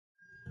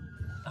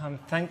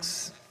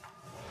Thanks,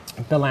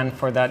 Bilan,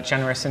 for that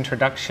generous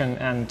introduction,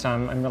 and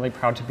I'm really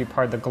proud to be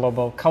part of the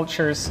Global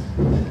Cultures.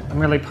 I'm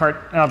really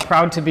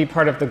proud to be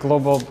part of the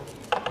Global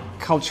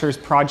Cultures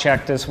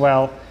project as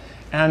well,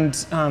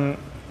 and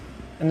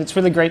it's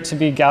really great to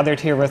be gathered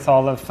here with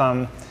all of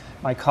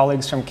my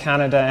colleagues from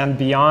Canada and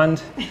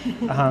beyond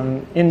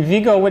in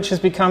Vigo, which has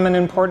become an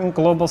important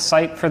global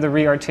site for the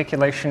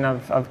re-articulation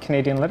of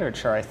Canadian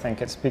literature. I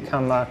think it's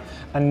become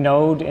a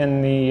node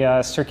in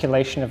the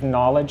circulation of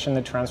knowledge and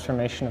the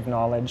transformation of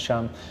knowledge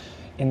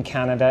in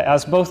Canada,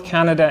 as both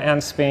Canada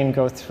and Spain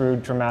go through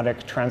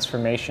dramatic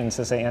transformations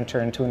as they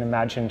enter into an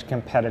imagined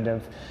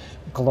competitive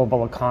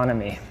global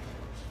economy,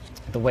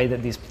 the way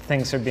that these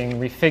things are being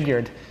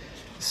refigured.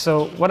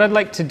 So what I'd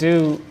like to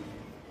do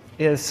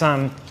is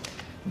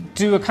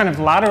do a kind of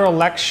lateral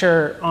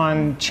lecture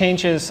on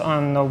changes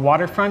on the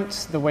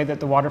waterfront, the way that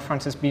the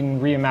waterfront has been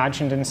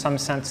reimagined in some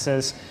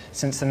senses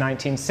since the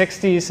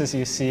 1960s, as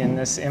you see in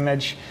this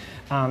image,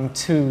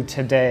 to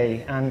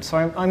today. And so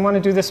I want to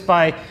do this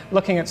by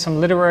looking at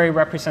some literary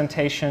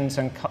representations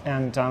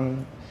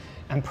and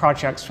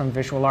projects from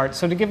visual art.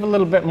 So to give a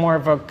little bit more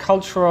of a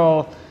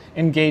cultural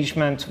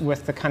engagement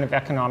with the kind of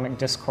economic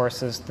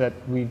discourses that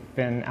we've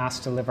been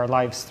asked to live our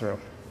lives through.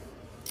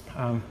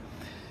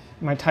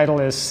 My title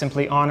is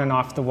simply On and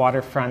Off the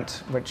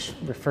Waterfront, which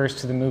refers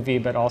to the movie,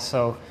 but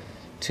also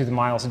to the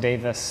Miles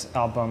Davis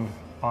album,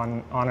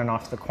 On and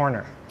Off the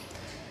Corner.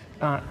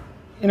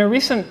 In a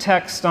recent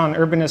text on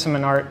urbanism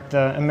and art,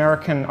 the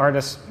American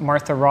artist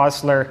Martha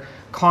Rosler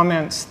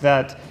comments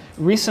that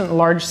recent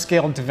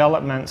large-scale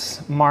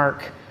developments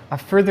mark a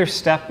further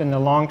step in the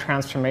long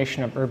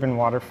transformation of urban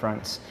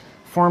waterfronts.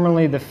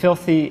 Formerly the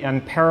filthy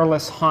and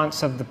perilous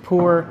haunts of the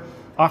poor,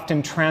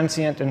 often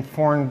transient and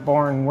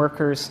foreign-born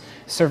workers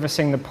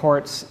servicing the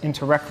ports,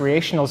 into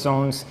recreational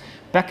zones,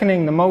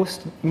 beckoning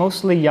the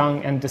mostly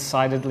young and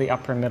decidedly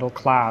upper middle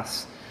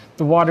class.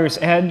 The water's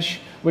edge,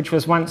 which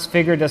was once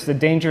figured as the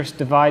dangerous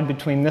divide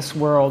between this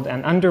world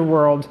and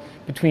underworld,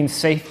 between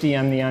safety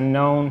and the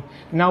unknown,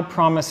 now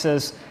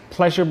promises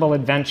pleasurable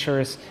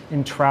adventures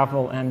in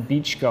travel and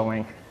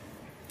beach-going.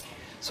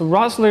 So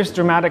Rosler's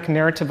dramatic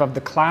narrative of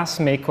the class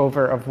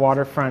makeover of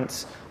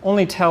waterfronts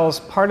only tells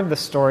part of the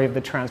story of the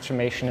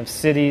transformation of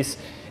cities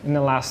in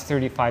the last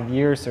 35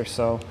 years or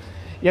so.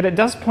 Yet it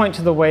does point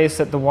to the ways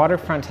that the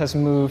waterfront has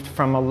moved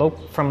from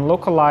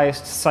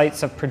localized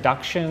sites of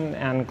production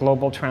and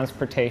global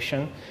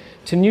transportation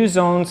to new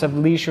zones of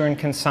leisure and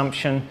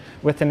consumption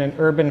within an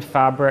urban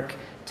fabric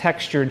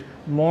textured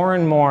more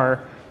and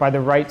more by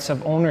the rights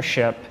of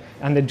ownership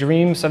and the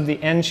dreams of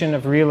the engine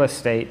of real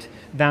estate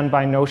than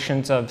by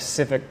notions of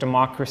civic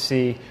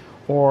democracy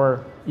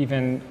or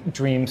even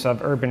dreams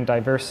of urban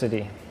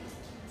diversity.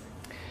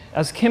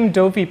 As Kim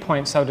Dovey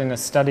points out in a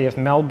study of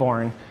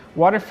Melbourne,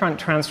 waterfront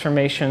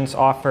transformations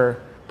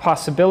offer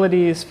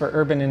possibilities for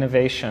urban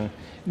innovation,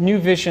 new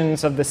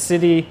visions of the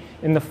city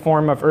in the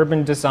form of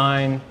urban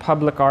design,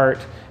 public art,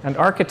 and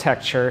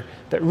architecture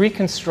that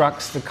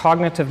reconstructs the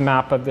cognitive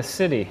map of the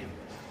city.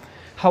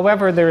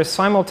 However, there is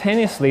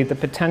simultaneously the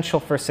potential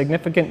for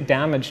significant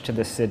damage to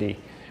the city,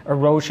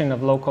 erosion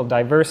of local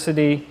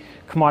diversity,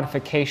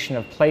 commodification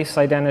of place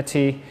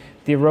identity,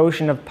 the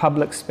erosion of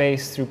public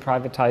space through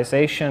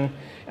privatization,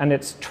 and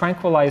its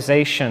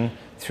tranquilization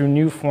through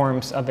new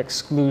forms of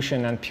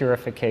exclusion and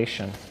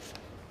purification.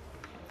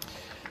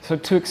 So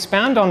to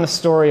expand on the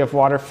story of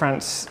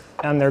waterfronts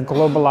and their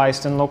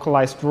globalized and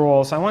localized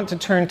roles, I want to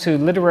turn to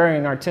literary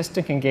and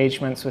artistic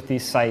engagements with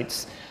these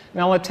sites.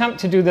 And I'll attempt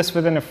to do this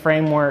within a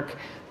framework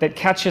that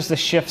catches the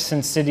shifts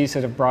in cities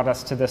that have brought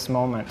us to this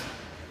moment.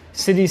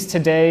 Cities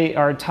today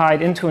are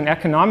tied into an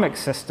economic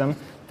system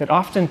that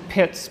often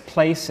pits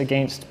place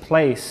against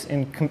place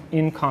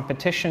in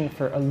competition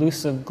for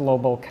elusive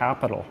global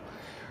capital.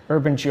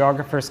 Urban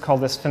geographers call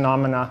this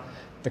phenomena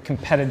the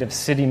competitive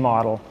city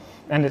model,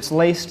 and it's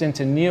laced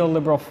into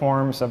neoliberal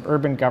forms of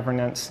urban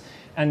governance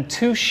and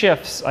two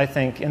shifts, I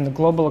think, in the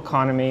global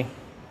economy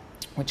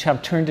which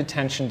have turned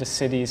attention to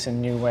cities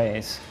in new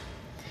ways.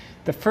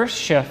 The first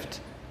shift,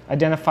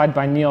 identified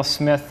by Neil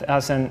Smith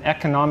as an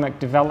economic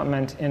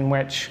development in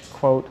which,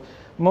 quote,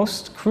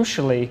 most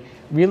crucially,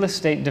 real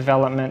estate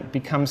development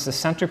becomes the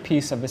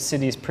centerpiece of a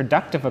city's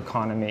productive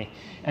economy,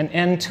 an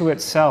end to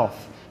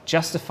itself,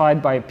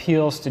 justified by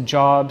appeals to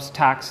jobs,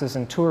 taxes,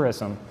 and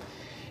tourism,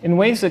 in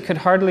ways that could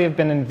hardly have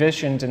been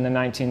envisioned in the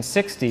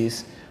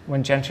 1960s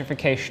when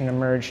gentrification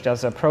emerged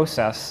as a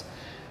process.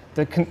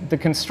 The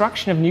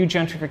construction of new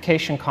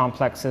gentrification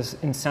complexes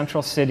in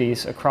central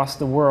cities across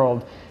the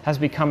world has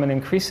become an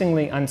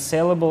increasingly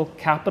unsaleable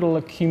capital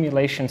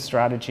accumulation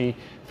strategy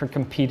for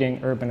competing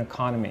urban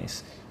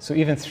economies. So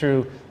even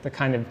through the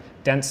kind of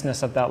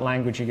denseness of that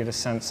language, you get a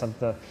sense of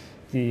the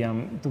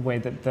way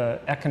that the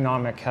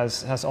economic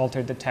has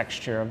altered the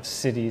texture of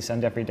cities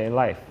and everyday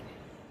life.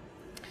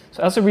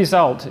 So as a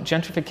result,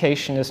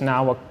 gentrification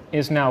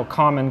is now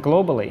common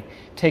globally,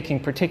 taking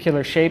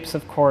particular shapes,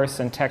 of course,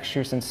 and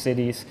textures in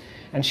cities,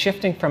 and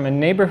shifting from a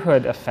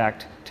neighborhood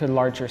effect to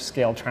larger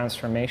scale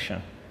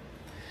transformation.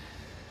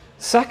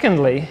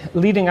 Secondly,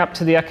 leading up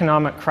to the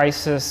economic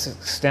crisis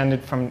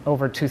extended from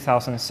over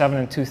 2007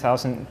 and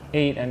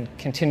 2008 and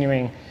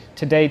continuing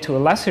today to a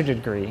lesser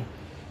degree,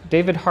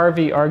 David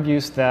Harvey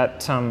argues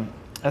that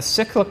a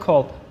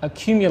cyclical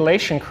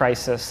accumulation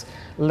crisis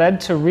led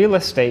to real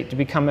estate to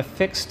become a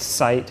fixed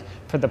site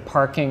for the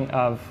parking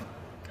of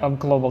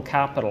global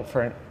capital,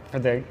 for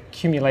the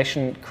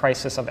accumulation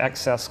crisis of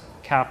excess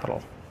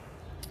capital.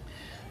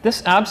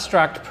 This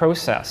abstract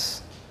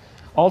process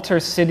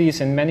alters cities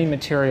in many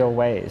material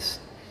ways.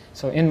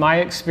 So in my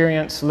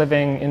experience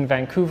living in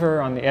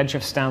Vancouver on the edge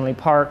of Stanley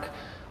Park,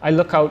 I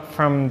look out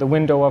from the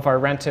window of our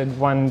rented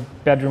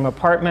one-bedroom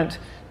apartment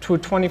to a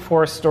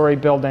 24-story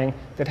building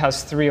that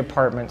has 3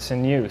 apartments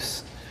in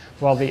use,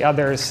 while the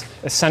others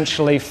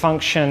essentially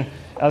function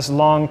as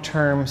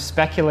long-term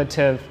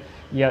speculative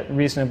yet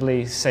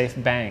reasonably safe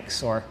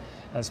banks, or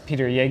as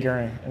Peter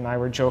Yeager and I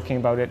were joking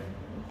about it,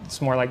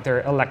 it's more like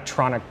they're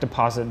electronic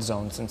deposit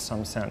zones in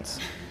some sense.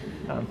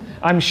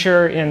 I'm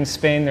sure in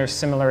Spain there's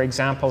similar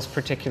examples,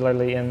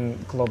 particularly in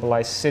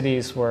globalized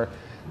cities where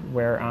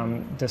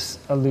this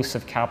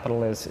elusive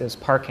capital is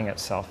parking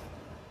itself.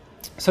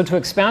 So to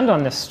expand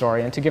on this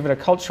story and to give it a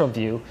cultural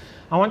view,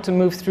 I want to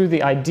move through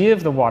the idea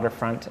of the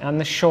waterfront and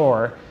the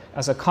shore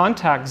as a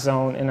contact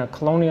zone in a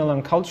colonial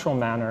and cultural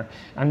manner,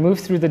 and move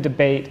through the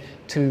debate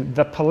to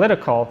the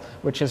political,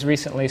 which has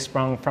recently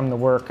sprung from the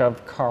work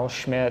of Carl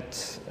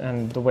Schmitt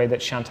and the way that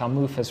Chantal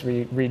Mouffe has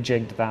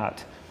rejigged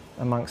that,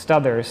 amongst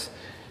others,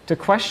 to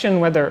question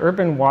whether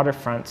urban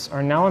waterfronts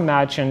are now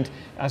imagined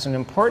as an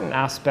important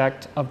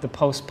aspect of the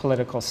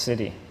post-political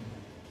city.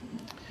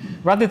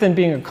 Rather than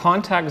being a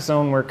contact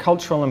zone where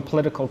cultural and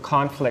political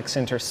conflicts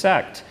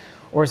intersect,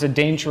 or as a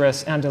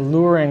dangerous and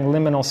alluring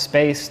liminal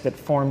space that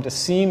formed a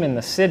seam in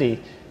the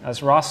city, as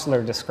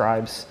Rossler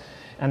describes,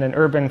 and an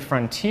urban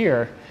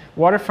frontier,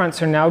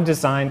 waterfronts are now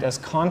designed as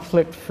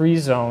conflict-free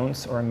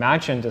zones, or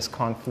imagined as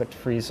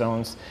conflict-free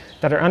zones,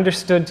 that are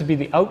understood to be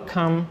the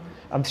outcome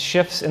of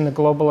shifts in the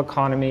global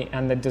economy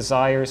and the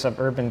desires of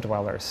urban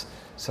dwellers.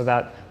 So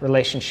that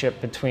relationship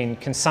between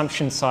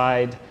consumption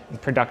side and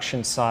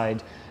production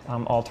side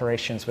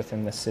alterations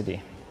within the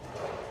city.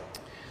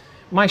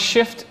 My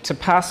shift to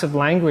passive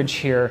language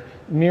here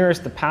mirrors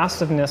the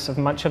passiveness of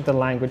much of the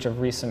language of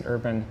recent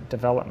urban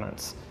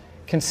developments.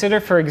 Consider,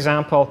 for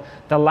example,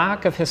 the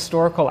lack of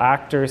historical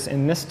actors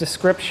in this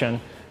description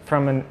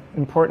from an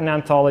important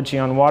anthology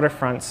on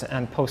waterfronts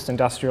and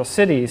post-industrial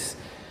cities.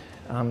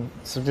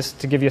 So just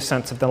to give you a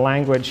sense of the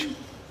language,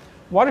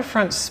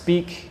 waterfronts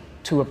speak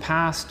to a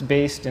past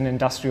based in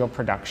industrial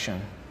production.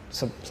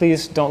 So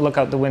please don't look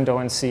out the window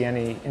and see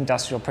any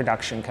industrial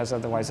production, because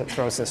otherwise it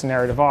throws this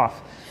narrative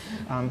off.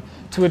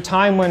 To a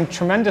time when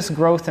tremendous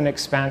growth and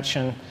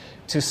expansion,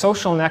 to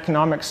social and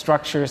economic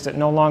structures that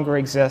no longer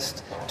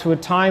exist, to a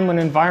time when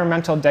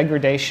environmental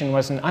degradation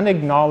was an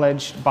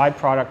unacknowledged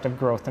byproduct of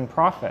growth and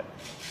profit.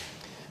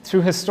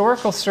 Through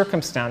historical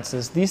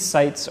circumstances, these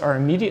sites are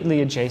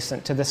immediately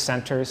adjacent to the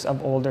centers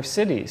of older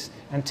cities,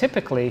 and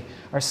typically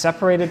are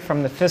separated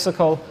from the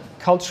physical,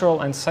 cultural,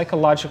 and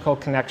psychological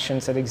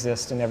connections that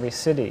exist in every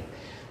city.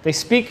 They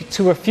speak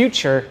to a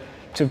future,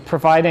 to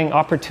providing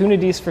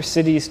opportunities for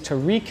cities to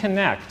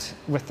reconnect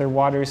with their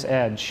water's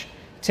edge.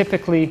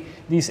 Typically,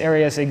 these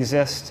areas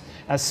exist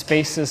as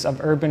spaces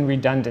of urban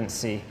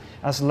redundancy,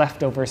 as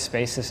leftover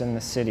spaces in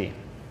the city.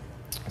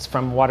 It's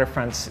from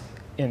Waterfronts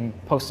in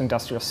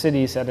Post-Industrial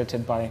Cities,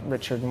 edited by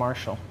Richard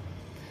Marshall.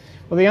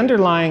 Well, the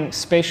underlying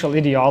spatial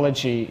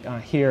ideology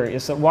here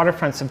is that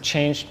waterfronts have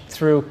changed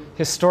through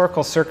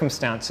historical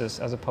circumstances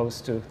as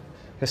opposed to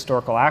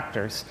historical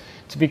actors,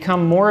 to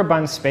become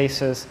moribund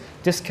spaces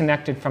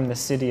disconnected from the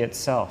city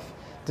itself,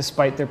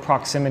 despite their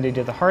proximity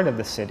to the heart of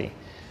the city.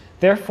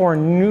 Therefore,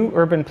 new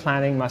urban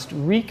planning must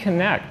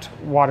reconnect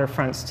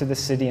waterfronts to the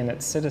city and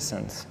its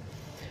citizens.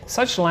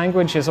 Such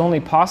language is only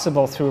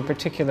possible through a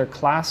particular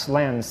class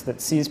lens that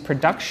sees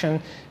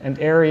production and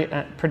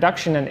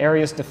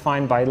areas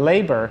defined by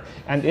labor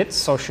and its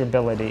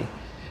sociability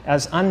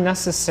as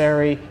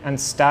unnecessary and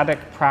static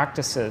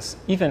practices,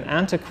 even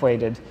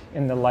antiquated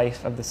in the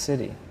life of the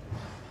city.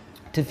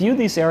 To view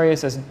these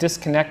areas as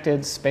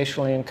disconnected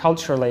spatially and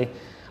culturally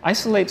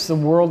isolates the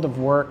world of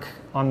work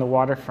on the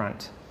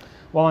waterfront,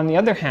 while on the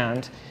other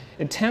hand,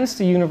 it tends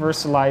to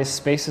universalize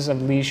spaces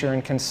of leisure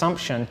and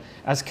consumption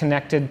as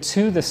connected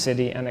to the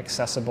city and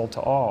accessible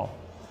to all.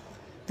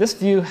 This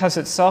view has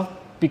itself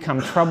become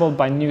troubled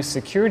by new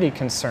security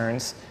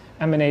concerns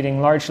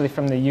emanating largely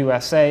from the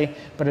USA,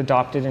 but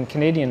adopted in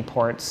Canadian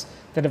ports,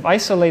 that have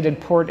isolated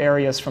port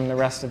areas from the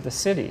rest of the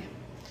city.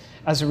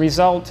 As a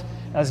result,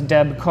 as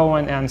Deb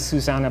Cohen and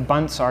Susanna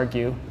Bunce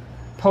argue,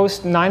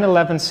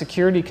 post-9/11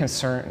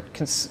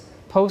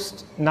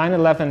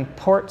 post-9/11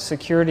 port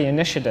security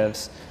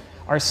initiatives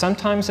are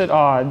sometimes at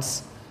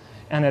odds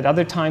and at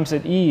other times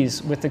at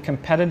ease with the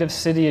competitive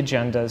city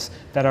agendas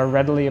that are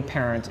readily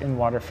apparent in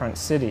waterfront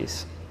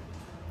cities.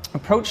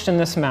 Approached in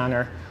this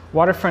manner,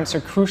 waterfronts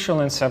are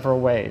crucial in several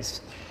ways,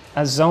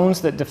 as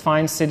zones that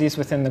define cities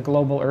within the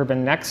global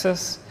urban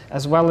nexus,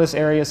 as well as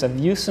areas of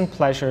use and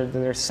pleasure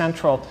that are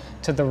central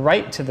to the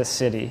right to the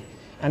city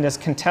and as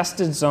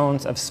contested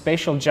zones of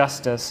spatial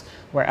justice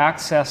where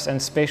access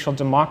and spatial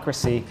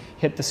democracy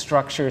hit the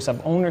structures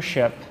of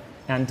ownership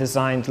and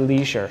designed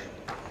leisure.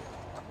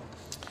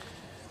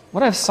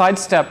 What I've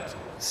sidestepped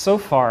so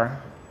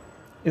far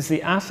is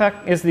the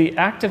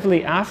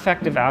actively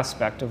affective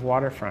aspect of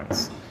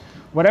waterfronts.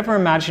 Whatever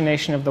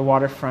imagination of the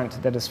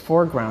waterfront that is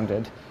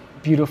foregrounded,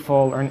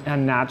 beautiful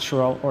and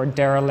natural, or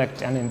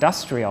derelict and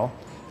industrial,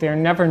 they are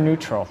never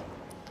neutral.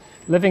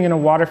 Living in a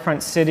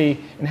waterfront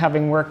city and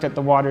having worked at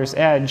the water's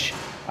edge,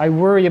 I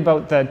worry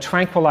about the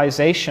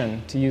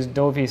tranquilization, to use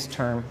Dovey's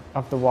term,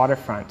 of the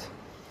waterfront.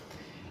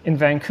 In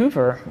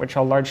Vancouver, which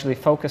I'll largely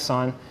focus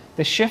on,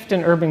 the shift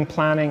in urban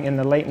planning in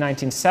the late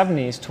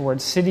 1970s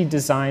towards city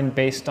design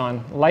based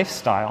on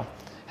lifestyle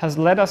has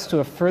led us to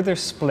a further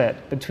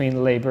split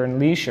between labor and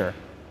leisure,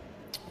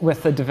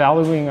 with the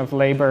devaluing of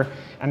labor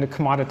and the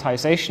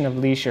commoditization of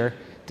leisure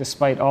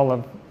despite all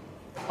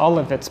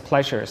of its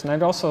pleasures. And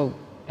I'd also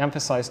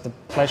emphasize the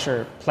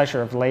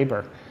pleasure of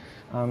labor.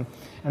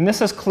 And this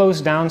has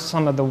closed down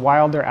some of the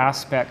wilder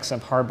aspects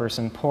of harbors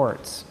and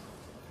ports.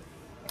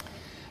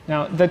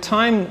 Now, the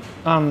time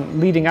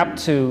leading up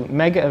to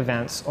mega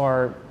events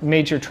or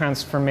major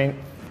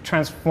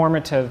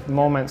transformative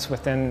moments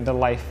within the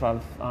life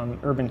of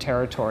urban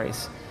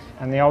territories,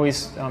 and they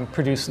always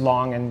produce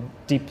long and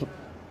deep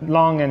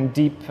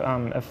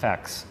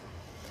effects.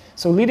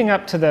 So leading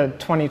up to the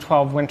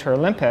 2012 Winter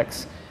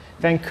Olympics,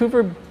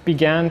 Vancouver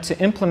began to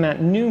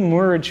implement new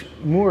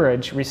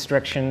moorage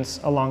restrictions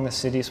along the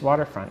city's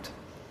waterfront.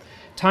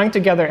 Tying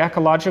together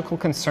ecological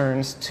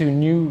concerns to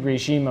new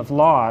regime of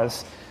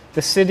laws,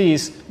 the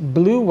city's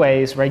Blue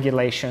Ways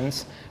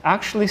regulations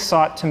actually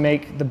sought to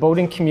make the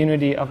boating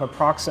community of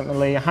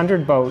approximately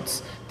 100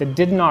 boats that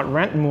did not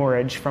rent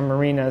moorage from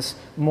marinas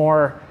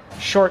more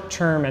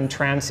short-term and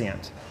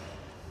transient.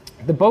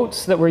 The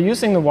boats that were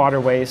using the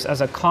waterways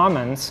as a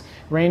commons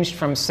ranged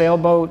from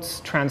sailboats,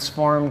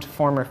 transformed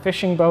former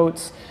fishing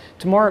boats,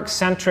 to more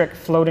eccentric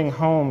floating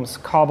homes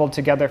cobbled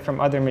together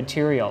from other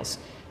materials,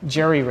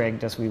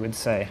 jerry-rigged, as we would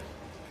say.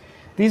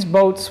 These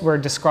boats were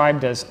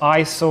described as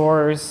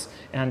eyesores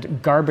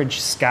and garbage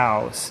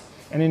scows.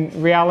 And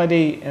in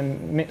reality,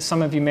 and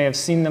some of you may have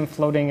seen them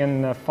floating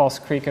in the False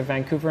Creek of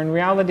Vancouver, in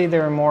reality they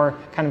were more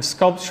kind of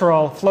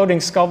sculptural, floating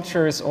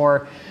sculptures,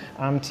 or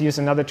to use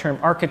another term,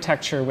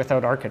 architecture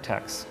without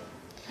architects.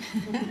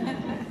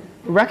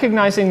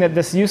 Recognizing that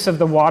this use of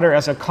the water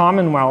as a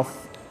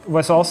commonwealth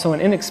was also an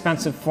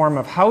inexpensive form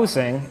of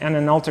housing and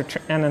an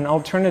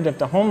alternative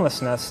to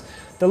homelessness,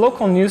 the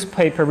local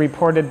newspaper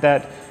reported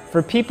that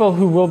for people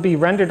who will be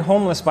rendered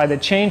homeless by the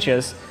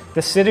changes,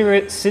 the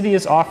city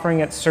is offering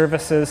its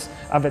services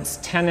of its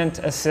tenant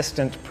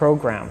assistant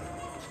program.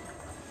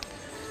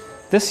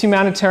 This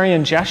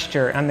humanitarian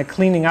gesture and the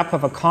cleaning up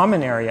of a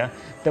common area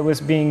that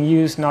was being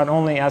used not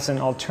only as an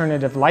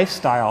alternative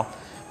lifestyle,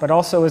 but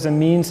also as a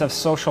means of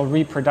social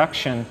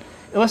reproduction,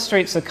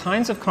 illustrates the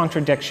kinds of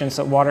contradictions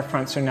that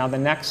waterfronts are now the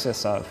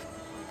nexus of.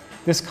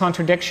 This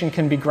contradiction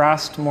can be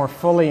grasped more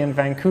fully in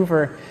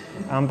Vancouver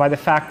by the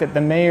fact that the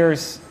mayor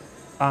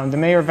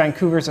of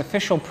Vancouver's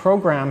official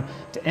program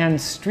to end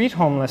street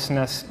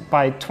homelessness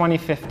by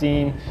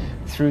 2015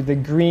 through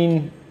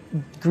the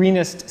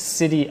Greenest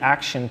City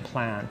Action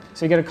Plan.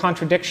 So you get a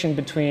contradiction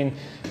between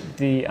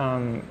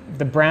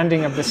the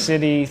branding of the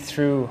city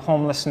through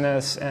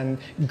homelessness and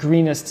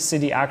Greenest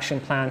City Action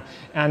Plan,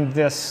 and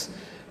this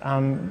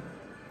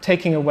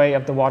taking away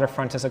of the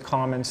waterfront as a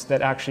commons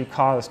that actually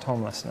caused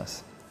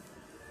homelessness.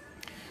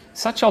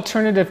 Such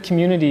alternative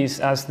communities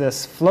as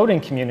this floating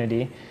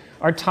community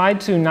are tied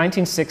to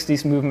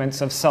 1960s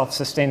movements of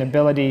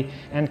self-sustainability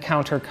and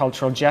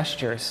countercultural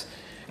gestures.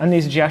 And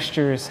these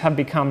gestures have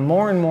become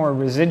more and more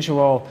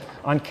residual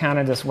on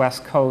Canada's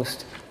west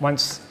coast,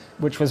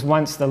 which was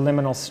once the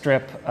liminal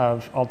strip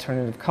of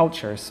alternative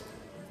cultures.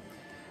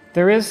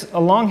 There is a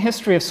long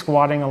history of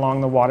squatting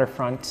along the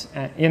waterfront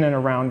in and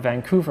around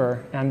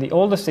Vancouver, and the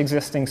oldest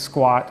existing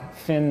squat,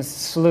 Finn's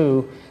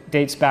Slough,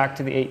 dates back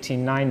to the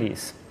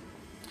 1890s.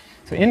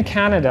 So in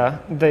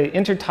Canada, the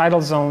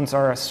intertidal zones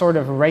are a sort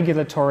of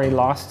regulatory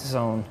lost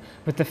zone,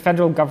 with the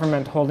federal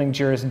government holding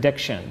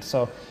jurisdiction.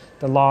 So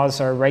the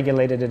laws are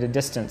regulated at a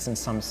distance in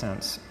some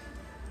sense.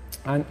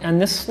 And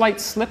this slight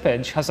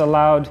slippage has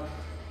allowed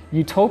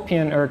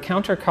utopian or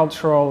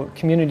countercultural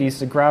communities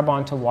to grab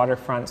onto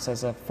waterfronts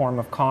as a form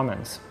of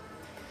commons.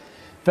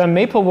 The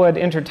Maplewood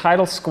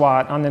intertidal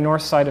squat on the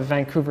north side of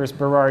Vancouver's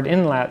Burrard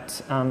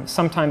Inlet,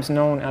 sometimes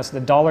known as the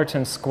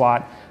Dollarton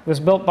squat, was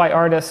built by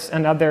artists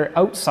and other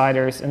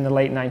outsiders in the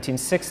late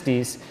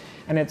 1960s,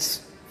 and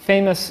it's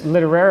famous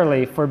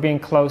literarily for being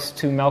close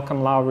to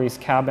Malcolm Lowry's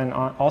cabin,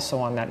 also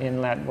on that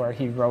inlet where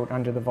he wrote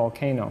Under the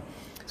Volcano.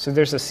 So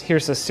here's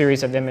a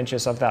series of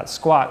images of that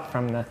squat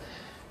from the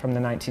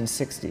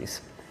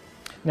 1960s.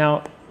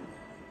 Now,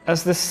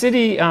 as the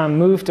city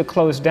moved to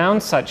close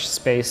down such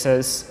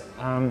spaces,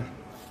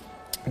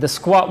 the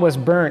squat was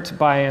burnt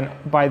by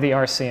the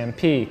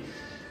RCMP.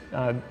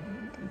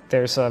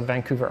 There's a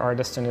Vancouver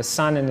artist and his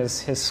son in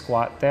his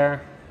squat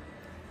there.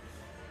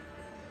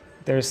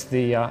 There's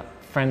the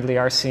friendly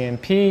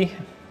RCMP.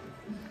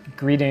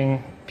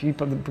 greeting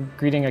people,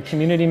 greeting a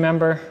community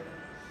member.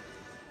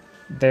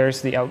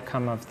 There's the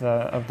outcome of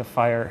the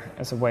fire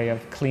as a way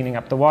of cleaning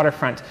up the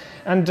waterfront.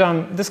 And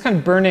this kind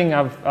of burning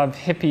of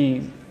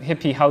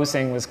hippie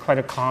housing was quite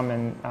a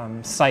common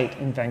sight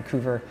in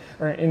Vancouver,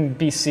 or in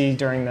BC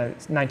during the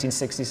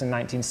 1960s and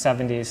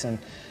 1970s.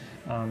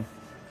 And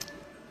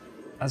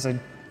as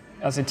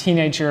a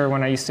teenager,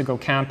 when I used to go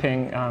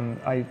camping,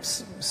 I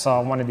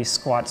saw one of these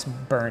squats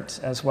burnt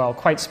as well,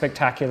 quite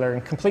spectacular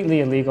and completely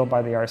illegal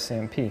by the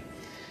RCMP.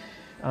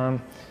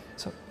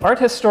 So art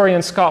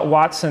historian Scott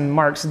Watson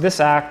marks this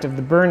act of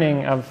the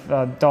burning of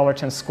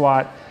Dollarton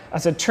Squat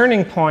as a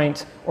turning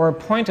point or a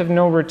point of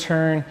no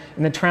return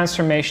in the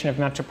transformation of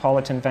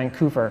metropolitan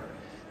Vancouver.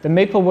 The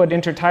Maplewood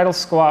intertidal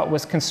squat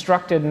was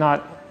constructed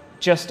not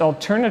just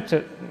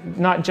alternatively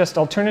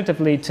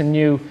to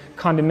new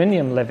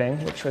condominium living,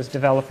 which was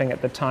developing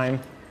at the time,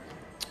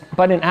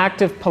 but in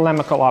active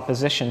polemical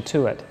opposition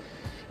to it.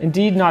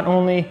 Indeed, not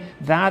only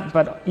that,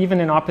 but even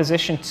in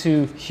opposition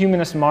to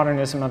humanist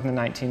modernism of the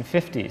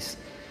 1950s.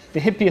 The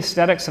hippie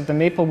aesthetics of the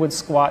Maplewood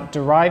squat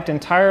derived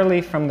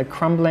entirely from the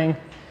crumbling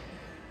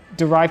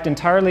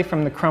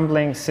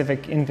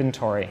civic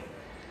inventory.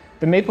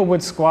 The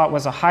Maplewood squat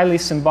was a highly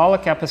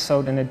symbolic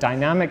episode in a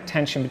dynamic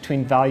tension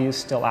between values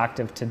still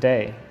active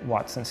today,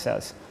 Watson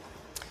says.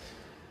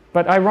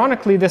 But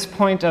ironically, this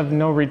point of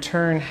no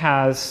return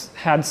has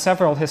had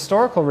several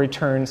historical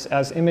returns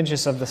as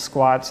images of the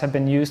squats have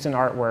been used in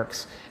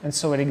artworks, and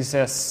so it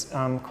exists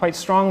quite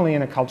strongly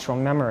in a cultural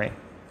memory.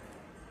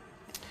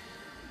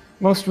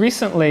 Most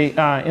recently,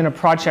 in a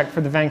project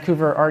for the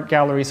Vancouver Art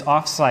Gallery's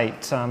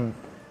off-site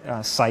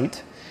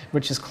site,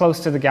 which is close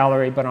to the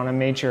gallery but on a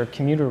major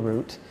commuter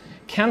route,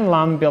 Ken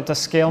Lum built a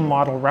scale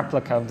model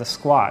replica of the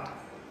squat.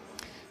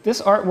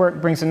 This artwork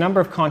brings a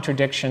number of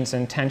contradictions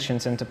and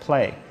tensions into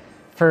play.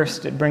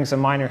 First, it brings a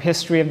minor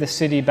history of the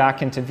city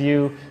back into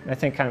view, I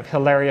think kind of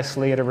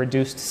hilariously at a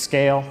reduced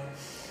scale.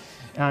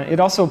 It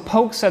also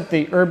pokes at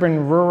the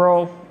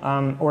urban-rural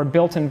or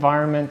built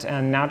environment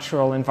and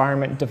natural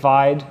environment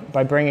divide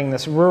by bringing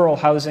this rural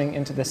housing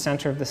into the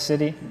center of the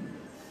city.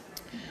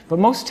 But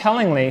most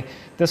tellingly,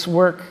 this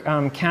work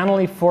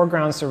cannily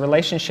foregrounds the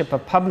relationship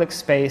of public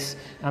space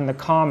and the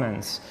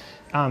commons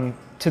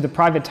to the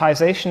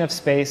privatization of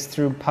space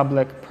through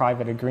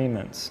public-private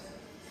agreements.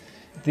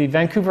 The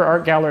Vancouver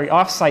Art Gallery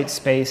off-site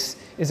space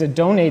is a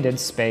donated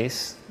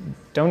space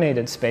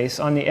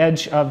on the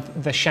edge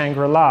of the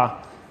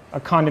Shangri-La, a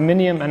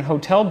condominium and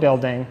hotel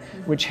building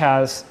which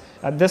has,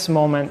 at this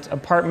moment,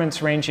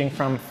 apartments ranging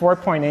from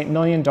 $4.8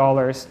 million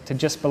to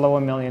just below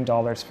 $1 million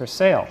for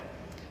sale.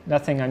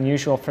 Nothing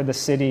unusual for the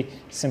city,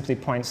 simply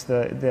points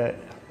the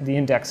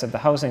index of the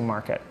housing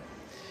market.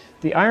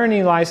 The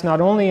irony lies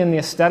not only in the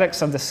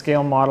aesthetics of the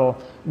scale model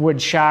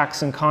wood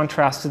shacks in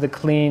contrast to the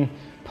clean,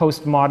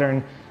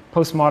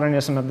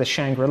 postmodernism of the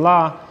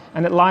Shangri-La,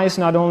 and it lies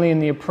not only in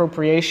the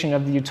appropriation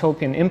of the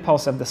utopian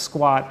impulse of the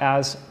squat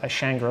as a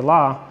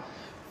Shangri-La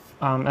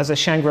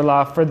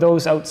for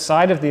those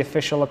outside of the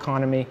official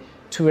economy,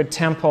 to a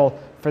temple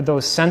for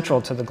those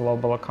central to the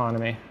global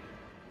economy.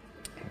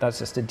 That's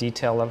just a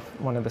detail of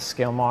one of the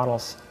scale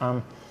models.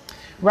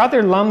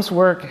 Rather, Lum's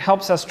work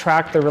helps us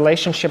track the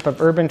relationship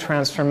of urban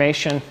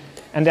transformation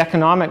and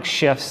economic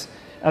shifts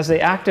as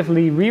they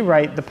actively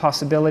rewrite the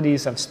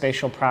possibilities of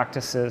spatial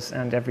practices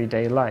and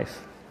everyday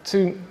life.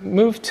 To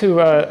move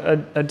to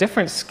a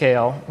different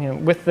scale,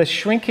 with the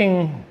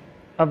shrinking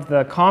of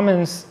the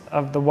commons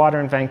of the water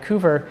in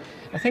Vancouver,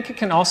 I think it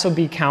can also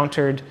be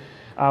countered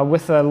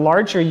with a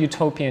larger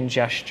utopian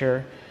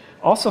gesture,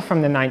 also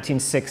from the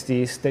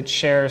 1960s, that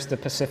shares the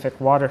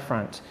Pacific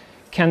waterfront.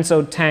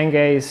 Kenzo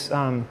Tange's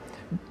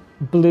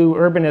blue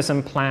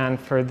urbanism plan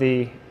for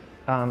the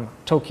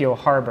Tokyo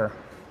harbor.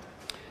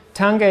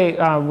 Tange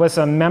was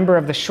a member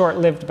of the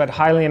short-lived but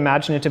highly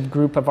imaginative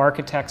group of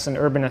architects and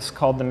urbanists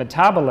called the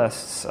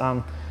Metabolists,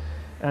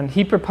 and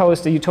he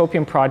proposed a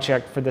utopian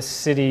project for the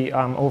city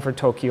over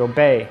Tokyo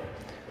Bay.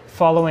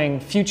 Following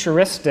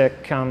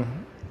futuristic,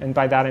 and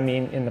by that I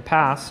mean in the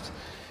past,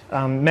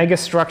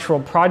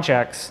 megastructural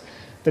projects,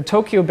 the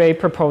Tokyo Bay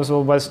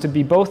proposal was to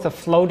be both a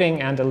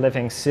floating and a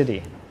living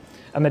city,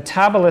 a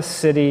metabolist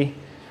city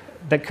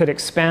that could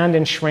expand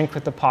and shrink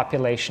with the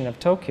population of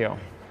Tokyo.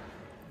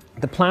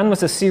 The plan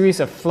was a series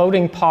of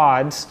floating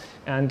pods,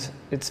 and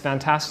it's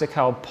fantastic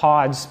how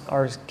pods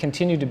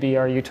continue to be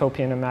our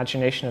utopian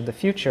imagination of the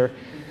future.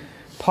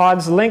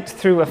 Pods linked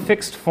through a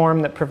fixed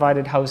form that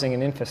provided housing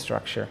and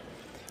infrastructure.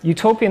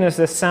 Utopian as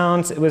this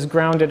sounds, it was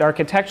grounded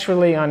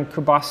architecturally on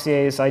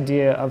Courvoisier's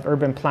idea of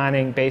urban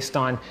planning based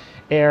on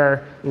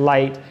air,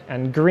 light,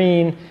 and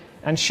green,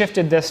 and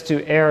shifted this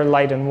to air,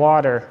 light, and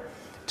water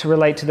to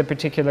relate to the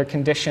particular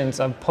conditions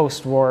of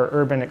post-war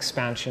urban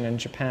expansion in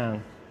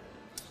Japan.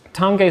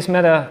 Tange's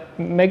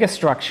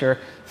megastructure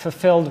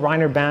fulfilled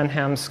Rainer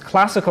Banham's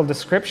classical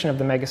description of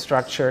the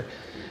megastructure,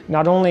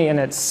 not only in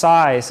its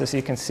size, as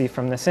you can see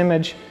from this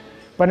image,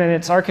 but in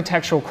its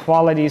architectural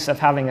qualities of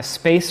having a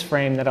space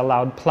frame that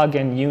allowed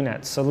plug-in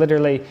units. So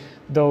literally,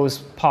 those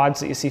pods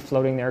that you see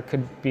floating there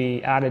could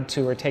be added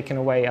to or taken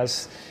away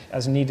as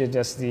needed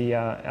as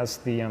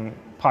the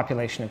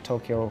population of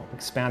Tokyo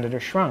expanded or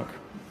shrunk.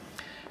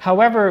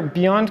 However,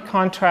 beyond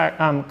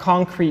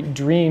concrete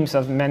dreams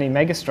of many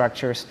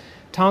megastructures,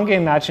 Tange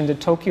imagined a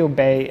Tokyo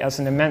Bay as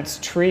an immense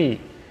tree,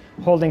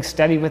 holding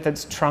steady with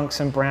its trunks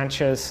and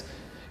branches,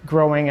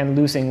 growing and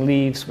losing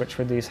leaves, which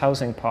were these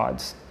housing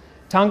pods.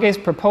 Tange's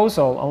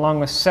proposal, along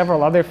with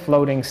several other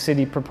floating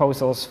city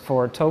proposals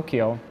for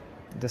Tokyo,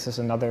 this is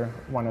another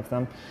one of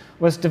them,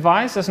 was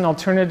devised as an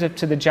alternative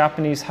to the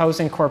Japanese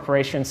Housing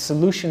Corporation's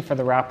solution for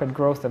the rapid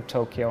growth of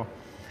Tokyo.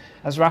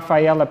 As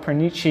Raffaella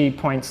Pernici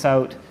points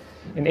out,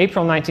 in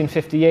April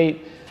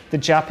 1958,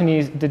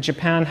 the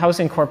Japan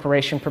Housing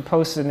Corporation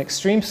proposed an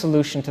extreme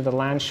solution to the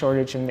land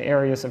shortage in the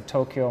areas of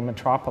Tokyo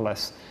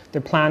metropolis.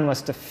 Their plan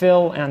was to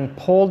fill and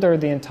polder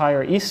the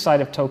entire east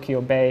side of Tokyo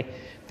Bay,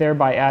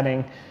 thereby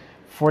adding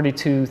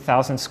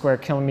 42,000 square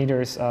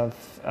kilometers of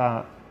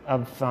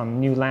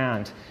new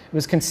land. It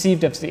was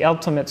conceived as the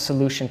ultimate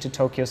solution to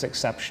Tokyo's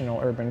exceptional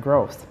urban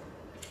growth.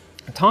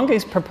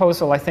 Tange's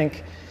proposal, I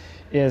think,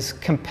 is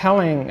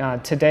compelling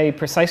today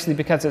precisely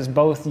because it's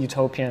both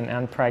utopian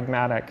and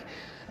pragmatic.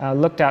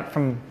 Looked at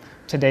from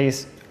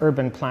today's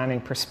urban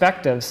planning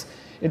perspectives,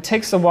 it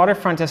takes the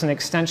waterfront as an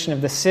extension of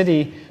the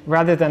city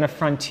rather than a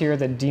frontier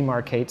that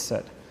demarcates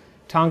it.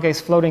 Tange's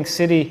floating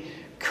city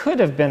could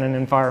have been an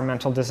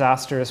environmental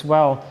disaster as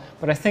well,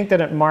 but I think that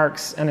it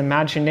marks an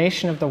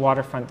imagination of the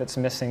waterfront that's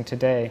missing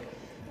today,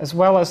 as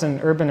well as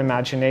an urban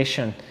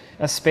imagination,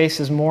 as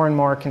space is more and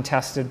more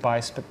contested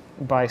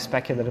by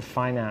speculative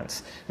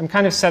finance. I'm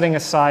kind of setting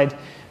aside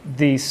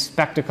the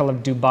spectacle of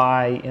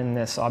Dubai in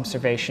this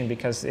observation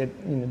because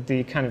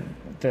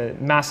the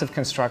massive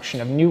construction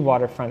of new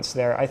waterfronts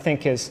there, I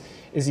think, is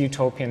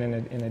utopian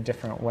in a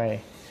different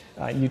way.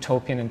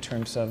 Utopian in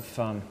terms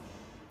of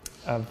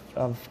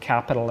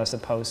capital as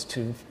opposed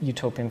to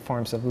utopian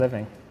forms of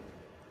living.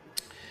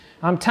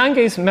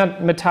 Tange's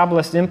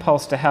metabolist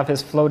impulse to have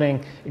his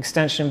floating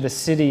extension of the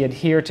city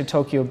adhere to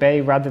Tokyo Bay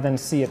rather than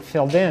see it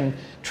filled in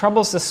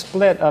troubles the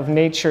split of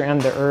nature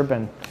and the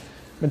urban.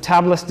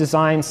 Metabolist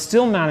designs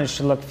still manage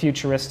to look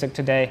futuristic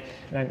today.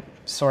 And I'm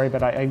sorry,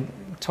 but I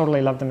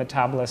totally love the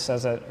metabolists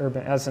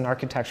as an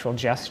architectural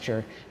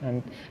gesture.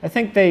 And I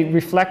think they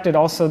reflected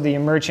also the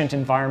emergent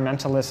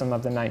environmentalism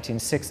of the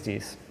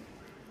 1960s.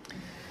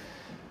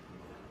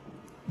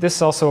 This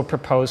is also a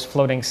proposed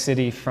floating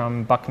city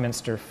from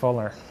Buckminster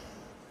Fuller.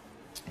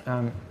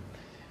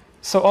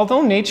 So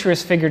although nature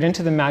is figured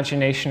into the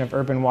imagination of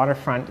urban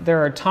waterfront,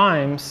 there are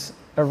times,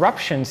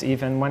 eruptions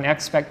even, when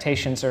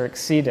expectations are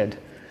exceeded.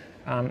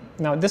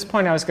 Now at this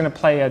point I was going to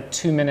play a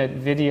 2-minute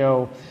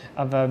video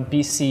of a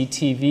BC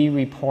TV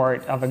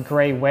report of a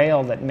gray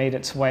whale that made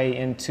its way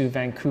into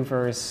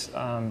Vancouver's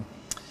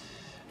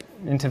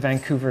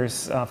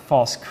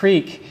False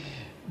Creek,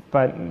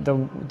 but the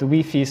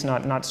Wi-Fi is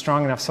not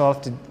strong enough, so I'll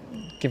have to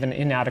give an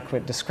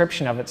inadequate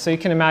description of it. So you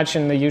can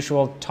imagine the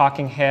usual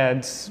talking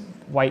heads,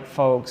 white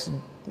folks,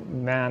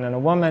 man and a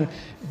woman,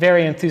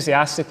 very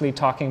enthusiastically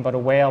talking about a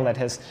whale that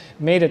has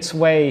made its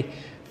way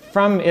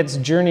from its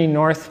journey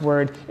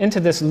northward into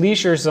this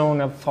leisure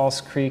zone of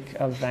False Creek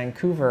of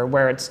Vancouver,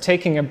 where it's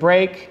taking a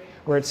break,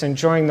 where it's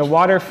enjoying the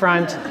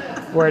waterfront,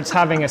 where it's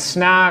having a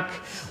snack,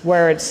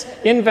 where it's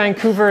in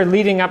Vancouver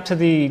leading up to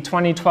the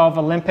 2012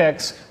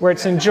 Olympics, where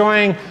it's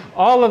enjoying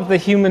all of the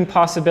human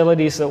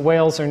possibilities that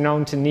whales are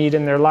known to need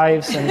in their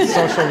lives and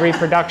social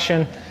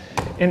reproduction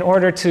in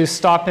order to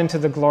stop into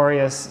the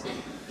glorious,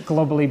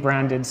 globally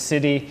branded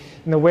city.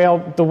 And the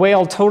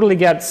whale totally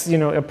gets,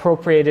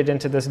 appropriated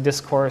into this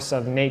discourse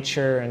of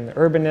nature and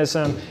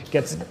urbanism,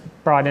 gets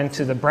brought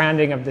into the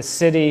branding of the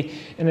city,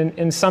 and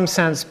in some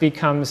sense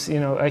becomes,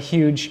 a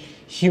huge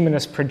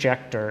humanist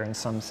projector in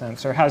some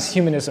sense, or has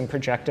humanism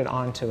projected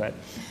onto it.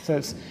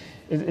 So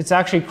it's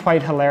actually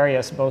quite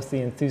hilarious, both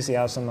the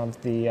enthusiasm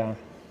of the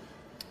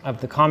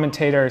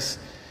commentators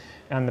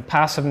and the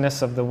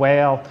passiveness of the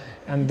whale,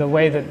 and the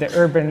way that the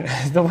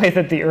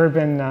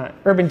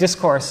urban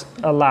discourse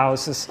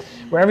allows is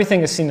where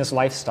everything is seen as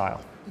lifestyle.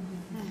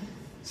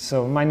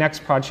 So my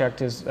next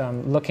project is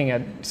looking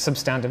at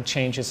substantive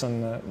changes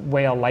in the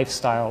whale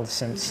lifestyle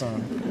since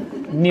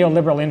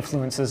neoliberal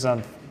influences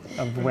on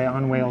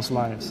whales'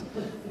 lives.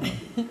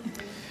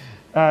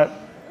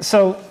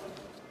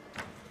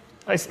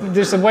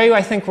 There's a way,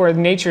 I think, where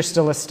nature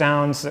still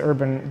astounds the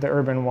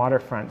urban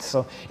waterfront.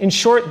 So in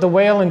short, the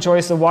whale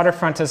enjoys the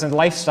waterfront as a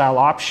lifestyle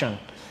option,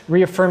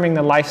 reaffirming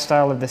the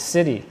lifestyle of the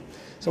city.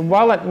 So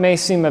while it may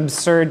seem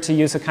absurd to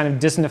use a kind of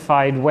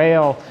Disneyfied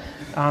whale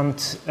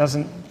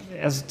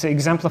to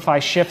exemplify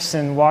shifts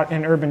in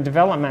urban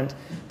development,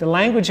 the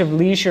language of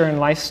leisure and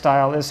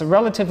lifestyle is a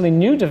relatively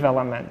new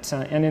development.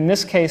 And in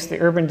this case, the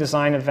urban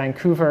design of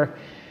Vancouver,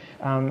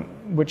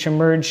 which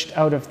emerged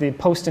out of the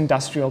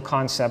post-industrial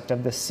concept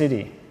of the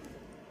city.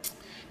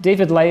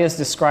 David Ley has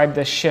described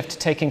this shift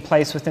taking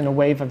place within a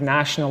wave of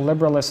national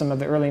liberalism of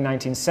the early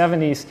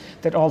 1970s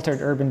that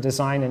altered urban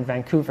design in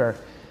Vancouver.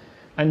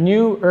 A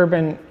new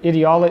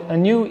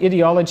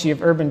ideology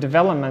of urban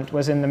development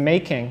was in the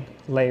making,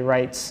 Ley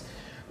writes,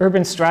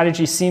 Urban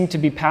strategy seemed to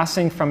be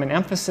passing from an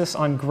emphasis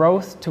on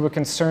growth to a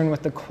concern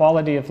with the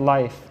quality of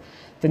life.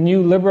 The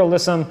new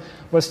liberalism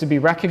was to be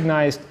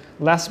recognized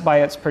less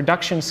by its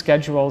production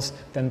schedules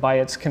than by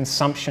its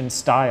consumption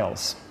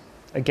styles.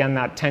 Again,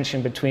 that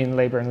tension between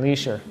labor and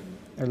leisure,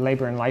 or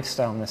labor and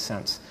lifestyle in this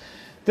sense.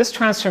 This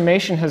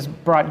transformation has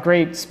brought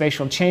great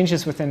spatial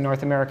changes within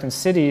North American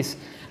cities,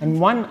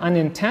 and one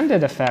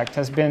unintended effect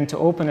has been to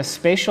open a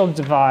spatial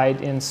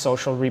divide in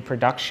social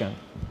reproduction.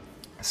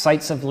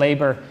 Sites of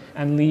labor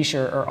and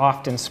leisure are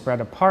often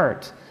spread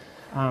apart.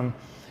 And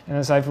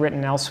as I've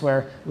written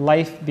elsewhere,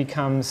 life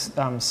becomes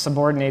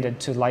subordinated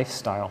to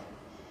lifestyle.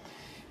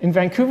 In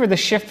Vancouver, the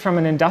shift from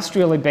an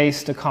industrially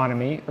based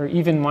economy, or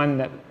even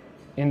one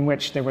in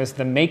which there was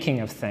the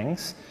making of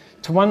things,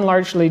 to one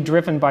largely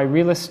driven by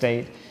real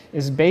estate,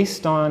 is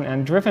based on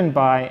and driven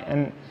by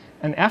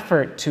an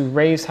effort to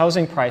raise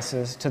housing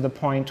prices to the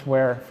point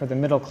where, for the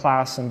middle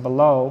class and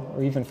below,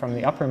 or even from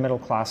the upper middle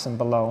class and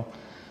below,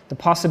 the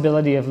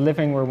possibility of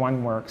living where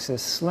one works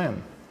is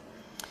slim.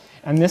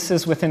 And this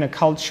is within a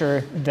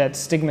culture that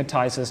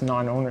stigmatizes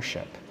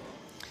non-ownership.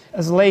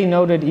 As Lay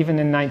noted even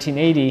in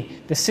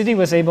 1980, the city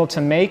was able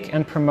to make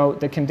and promote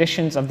the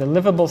conditions of the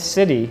livable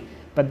city,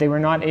 but they were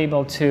not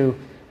able to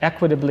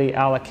equitably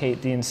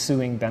allocate the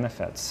ensuing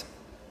benefits.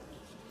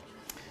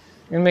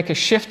 I'm going to make a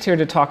shift here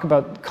to talk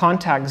about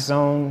contact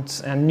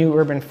zones and new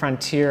urban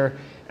frontier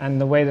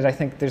and the way that I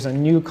think there's a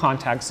new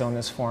contact zone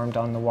is formed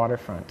on the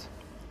waterfront.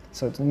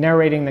 So it's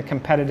narrating the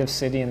competitive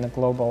city in the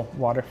global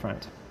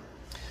waterfront.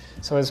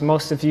 So as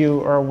most of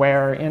you are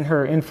aware, in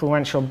her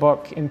influential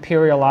book,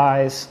 Imperial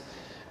Eyes,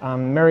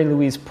 Mary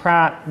Louise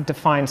Pratt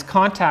defines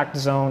contact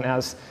zone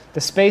as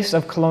the space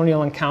of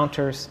colonial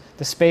encounters,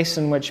 the space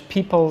in which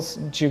peoples,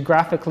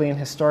 geographically and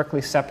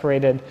historically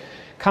separated,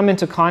 come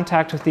into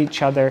contact with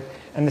each other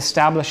and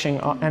establish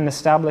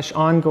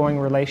ongoing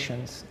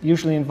relations,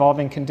 usually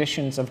involving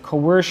conditions of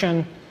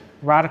coercion,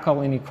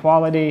 radical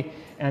inequality,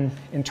 and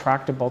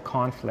intractable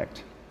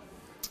conflict.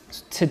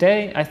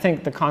 Today, I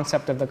think the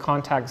concept of the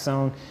contact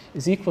zone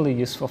is equally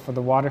useful for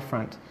the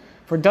waterfront,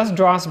 for it does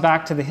draw us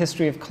back to the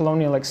history of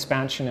colonial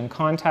expansion and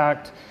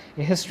contact,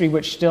 a history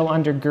which still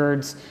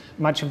undergirds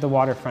much of the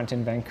waterfront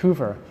in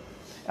Vancouver,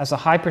 as a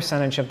high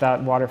percentage of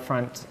that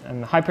waterfront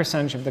and the high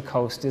percentage of the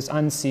coast is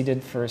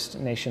unceded First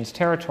Nations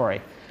territory,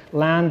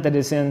 land that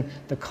is in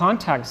the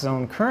contact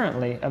zone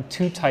currently of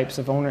two types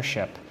of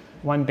ownership,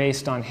 one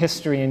based on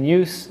history and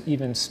use,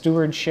 even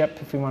stewardship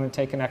if we want to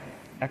take an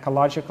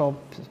ecological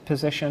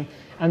position,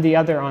 and the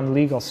other on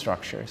legal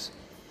structures.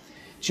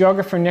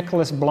 Geographer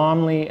Nicholas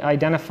Blomley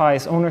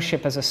identifies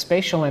ownership as a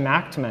spatial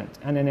enactment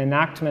and an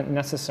enactment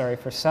necessary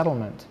for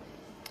settlement.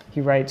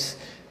 He writes,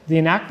 "The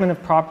enactment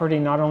of property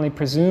not only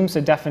presumes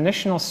a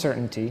definitional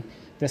certainty,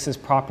 this is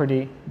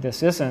property,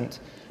 this isn't,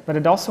 but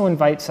it also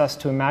invites us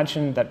to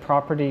imagine that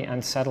property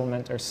and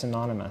settlement are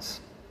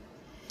synonymous."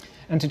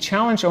 And to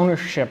challenge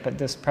ownership at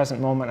this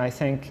present moment, I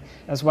think,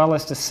 as well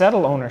as to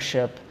settle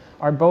ownership,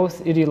 are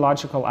both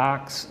ideological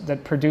acts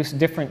that produce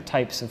different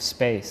types of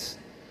space,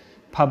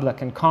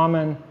 public and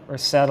common, or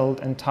settled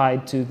and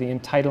tied to the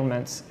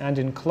entitlements and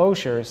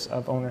enclosures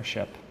of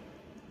ownership.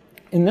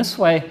 In this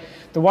way,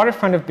 the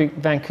waterfront of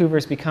Vancouver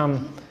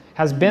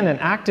has been an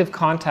active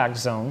contact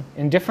zone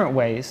in different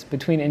ways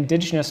between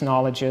indigenous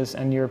knowledges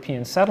and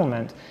European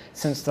settlement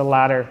since the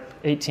latter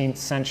 18th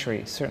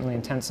century, certainly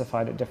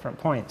intensified at different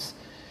points.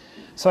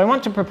 So I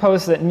want to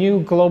propose that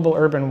new global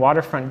urban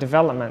waterfront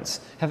developments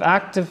have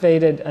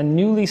activated a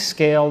newly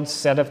scaled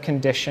set of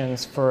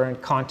conditions for a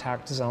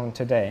contact zone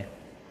today.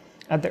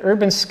 At the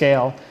urban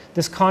scale,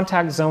 this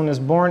contact zone is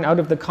born out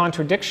of the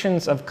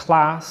contradictions of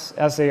class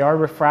as they are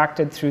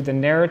refracted through the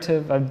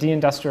narrative of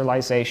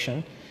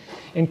deindustrialization,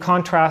 in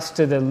contrast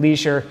to the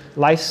leisure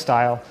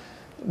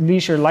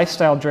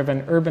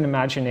lifestyle-driven urban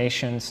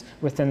imaginations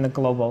within the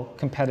global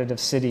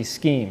competitive city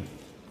scheme.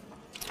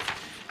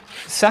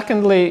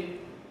 Secondly,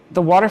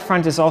 the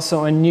waterfront is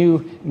also a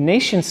new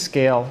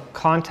nation-scale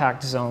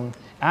contact zone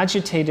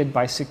agitated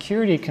by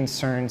security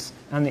concerns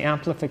and the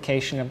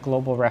amplification of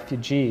global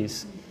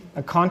refugees.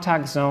 A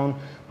contact zone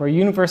where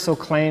universal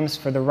claims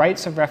for the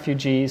rights of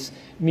refugees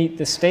meet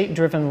the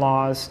state-driven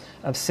laws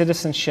of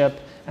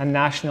citizenship and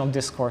national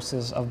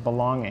discourses of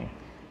belonging,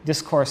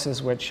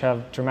 discourses which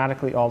have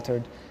dramatically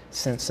altered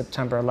since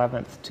September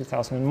 11th,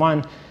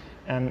 2001,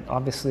 and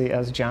obviously,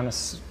 as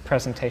Janice's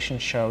presentation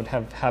showed,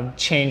 have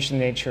changed the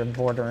nature of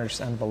borders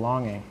and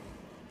belonging.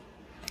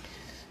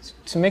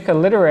 To make a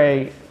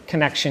literary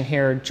connection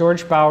here,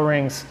 George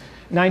Bowring's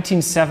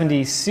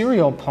 1970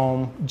 serial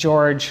poem,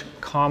 George,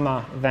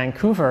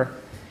 Vancouver,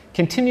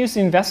 continues the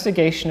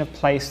investigation of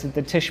place that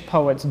the Tisch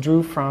poets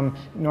drew from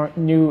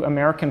new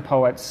American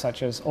poets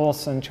such as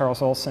Olson,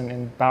 Charles Olson,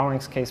 in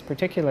Bowring's case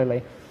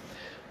particularly.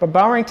 But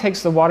Bowring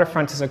takes the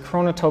waterfront as a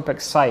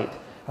chronotopic site,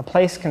 a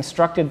place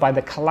constructed by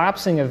the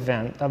collapsing of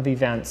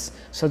events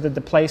so that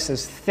the place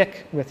is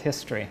thick with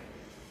history.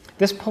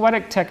 This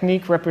poetic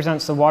technique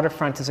represents the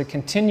waterfront as a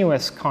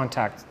continuous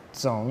contact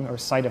zone, or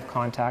site of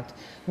contact,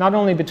 not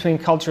only between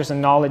cultures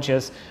and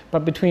knowledges,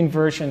 but between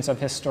versions of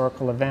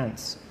historical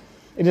events.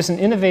 It is an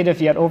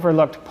innovative yet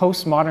overlooked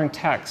postmodern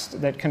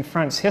text that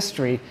confronts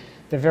history,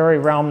 the very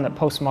realm that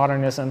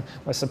postmodernism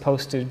was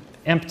supposed to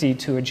empty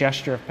to a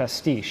gesture of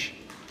pastiche.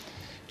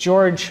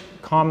 George,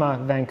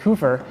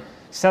 Vancouver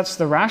sets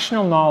the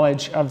rational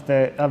knowledge of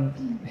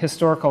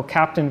historical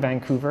Captain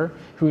Vancouver,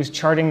 who is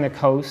charting the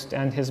coast,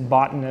 and his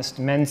botanist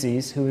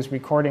Menzies, who is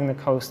recording the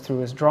coast through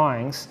his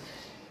drawings.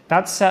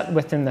 That's set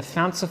within the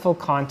fanciful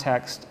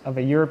context of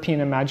a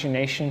European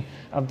imagination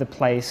of the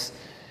place,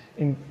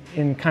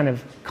 in kind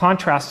of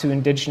contrast to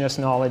indigenous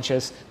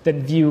knowledges that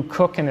view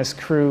Cook and his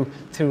crew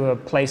through a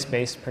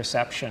place-based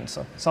perception.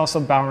 So it's also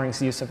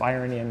Bowring's use of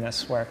irony in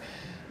this, where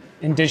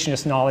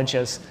indigenous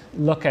knowledges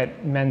look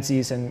at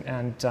Menzies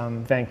and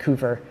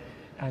Vancouver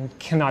and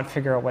cannot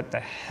figure out what the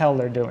hell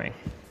they're doing.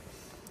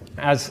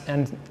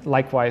 And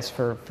likewise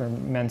for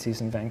Menzies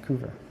and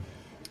Vancouver.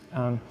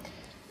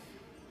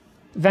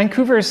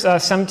 Vancouver's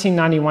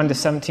 1791 to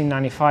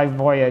 1795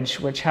 voyage,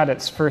 which had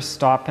its first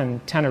stop in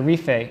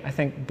Tenerife, I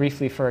think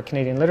briefly for a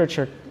Canadian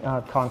literature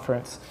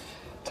conference,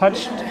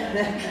 touched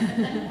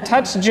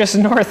just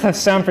north of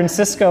San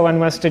Francisco and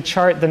was to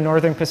chart the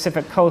northern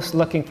Pacific coast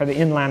looking for the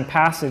inland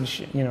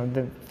passage,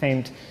 the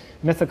famed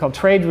mythical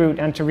trade route,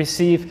 and to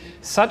receive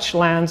such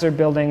lands or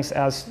buildings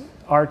as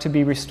are to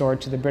be restored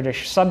to the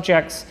British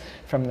subjects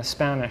from the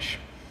Spanish.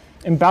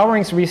 In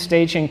Bowring's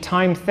restaging,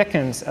 time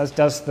thickens, as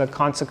does the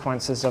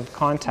consequences of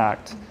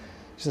contact.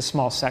 There's a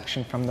small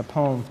section from the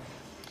poem.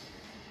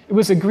 It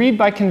was agreed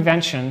by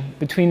convention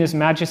between His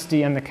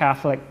Majesty and the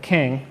Catholic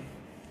King,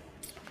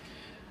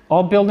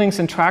 all buildings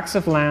and tracts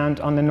of land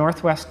on the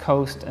northwest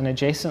coast and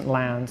adjacent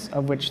lands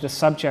of which the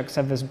subjects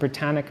of His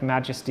Britannic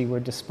Majesty were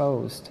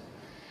disposed,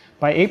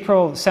 by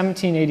April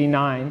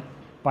 1789,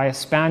 by a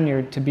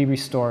Spaniard to be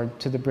restored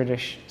to the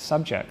British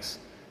subjects,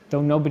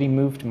 though nobody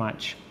moved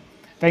much.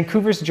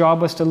 Vancouver's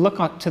job was to look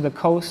up to the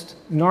coast,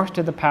 north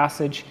to the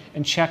passage,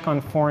 and check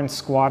on foreign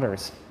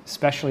squatters,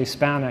 especially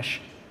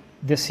Spanish.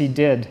 This he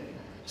did.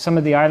 Some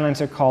of the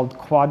islands are called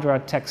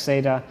Quadra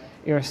Texeda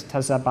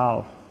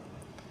Irtazabal.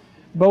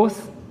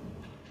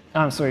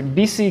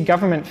 BC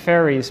government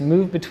ferries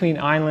move between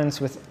islands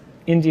with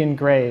Indian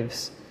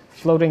graves,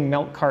 floating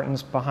milk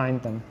cartons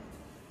behind them.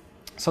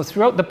 So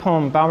throughout the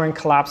poem, Bowring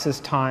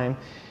collapses time,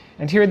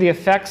 and here the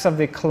effects of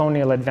the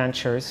colonial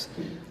adventures,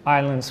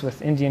 islands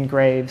with Indian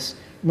graves,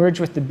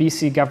 merge with the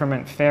BC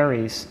government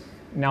ferries,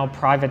 now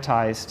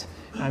privatized,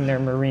 and their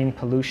marine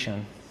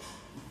pollution.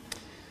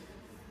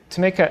 To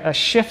make a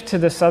shift to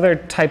this other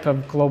type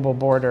of global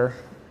border,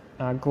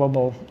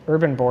 global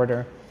urban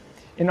border,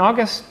 in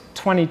August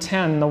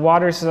 2010, the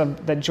waters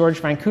that George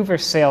Vancouver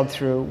sailed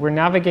through were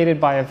navigated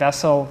by a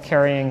vessel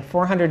carrying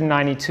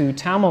 492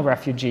 Tamil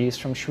refugees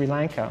from Sri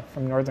Lanka,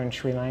 from northern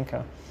Sri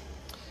Lanka.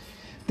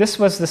 This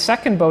was the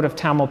second boat of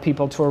Tamil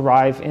people to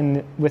arrive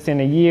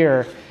within a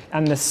year,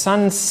 and the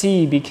Sun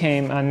Sea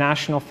became a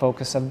national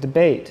focus of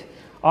debate,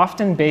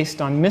 often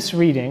based on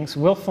misreadings,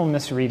 willful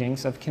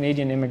misreadings of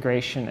Canadian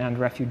immigration and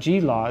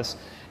refugee laws,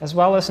 as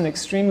well as an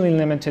extremely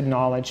limited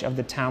knowledge of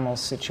the Tamil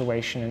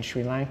situation in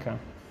Sri Lanka.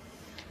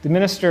 The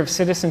Minister of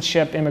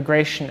Citizenship,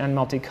 Immigration and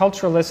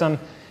Multiculturalism,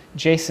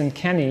 Jason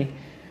Kenney,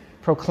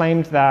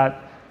 proclaimed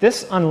that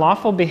this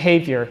unlawful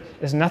behavior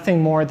is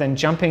nothing more than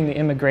jumping the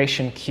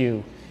immigration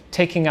queue,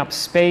 taking up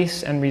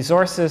space and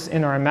resources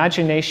in our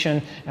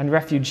imagination and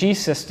refugee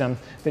system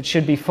that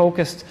should be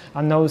focused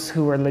on those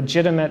who are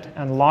legitimate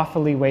and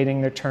lawfully waiting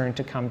their turn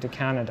to come to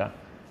Canada.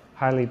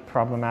 Highly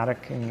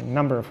problematic in a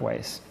number of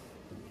ways.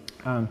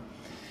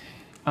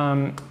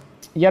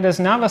 Yet, as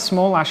Nava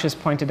Smolash has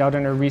pointed out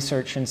in her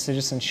research in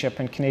citizenship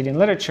and Canadian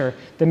literature,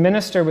 the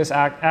minister was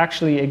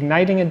actually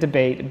igniting a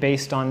debate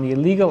based on the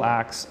illegal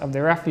acts of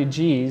the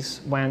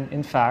refugees when,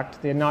 in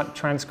fact, they had not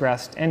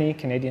transgressed any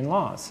Canadian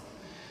laws.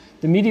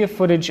 The media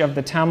footage of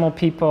the Tamil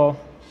people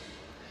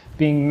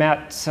being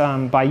met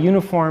by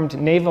uniformed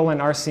naval and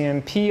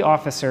RCMP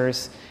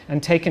officers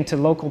and taken to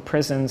local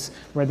prisons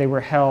where they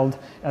were held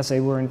as they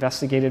were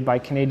investigated by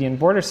Canadian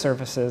Border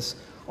Services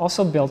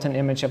also built an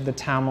image of the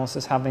Tamils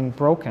as having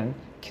broken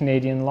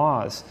Canadian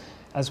laws,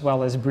 as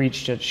well as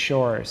breached its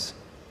shores.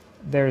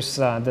 There's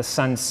the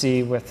Sun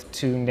Sea with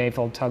 2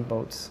 naval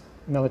tugboats,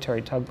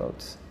 military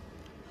tugboats.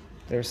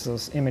 There's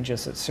those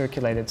images that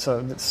circulated.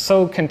 So it's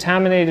so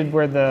contaminated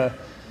were the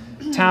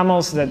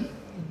Tamils that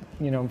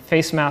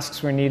face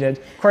masks were needed.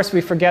 Of course,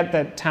 we forget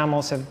that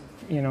Tamil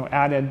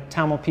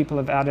people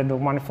have added a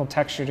wonderful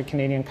texture to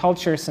Canadian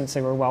culture since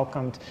they were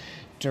welcomed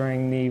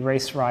during the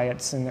race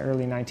riots in the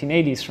early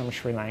 1980s from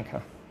Sri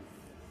Lanka.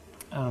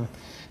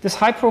 This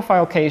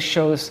high-profile case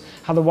shows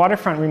how the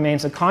waterfront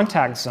remains a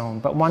contact zone,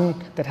 but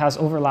one that has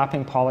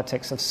overlapping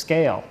politics of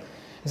scale.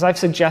 As I've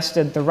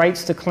suggested, the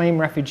rights to claim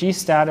refugee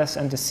status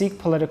and to seek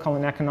political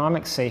and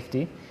economic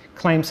safety,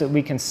 claims that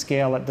we can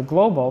scale at the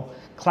global,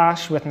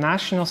 clash with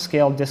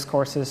national-scale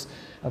discourses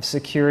of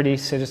security,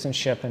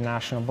 citizenship, and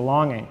national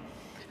belonging.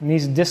 And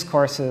these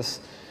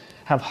discourses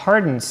have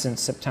hardened since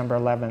September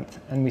 11th,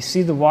 and we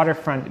see the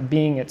waterfront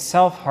being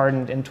itself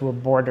hardened into a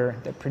border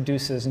that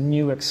produces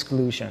new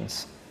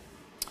exclusions.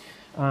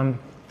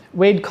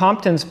 Wade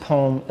Compton's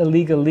poem,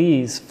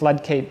 Illegalese,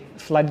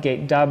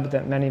 Floodgate Dub,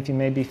 that many of you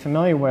may be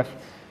familiar with,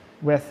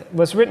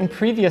 was written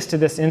previous to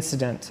this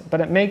incident, but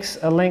it makes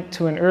a link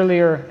to an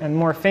earlier and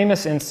more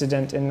famous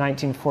incident in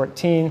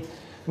 1914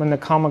 when the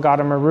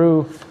Kamagata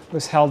Maru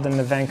was held in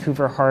the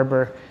Vancouver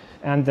harbor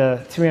and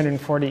the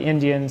 340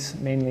 Indians,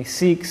 mainly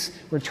Sikhs,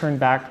 returned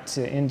back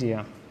to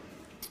India.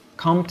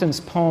 Compton's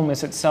poem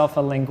is itself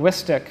a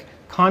linguistic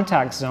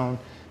contact zone,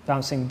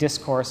 bouncing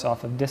discourse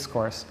off of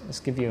discourse.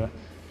 Just give you a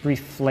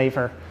brief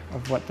flavor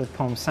of what the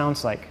poem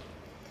sounds like.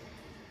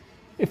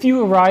 If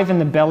you arrive in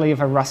the belly of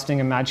a rusting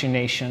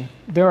imagination,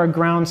 there are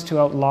grounds to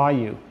outlaw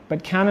you,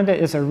 but Canada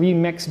is a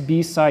remixed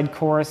B-side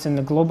chorus in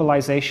the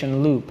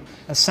globalization loop,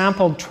 a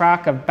sampled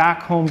track of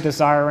back home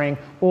desiring,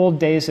 old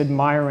days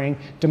admiring,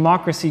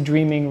 democracy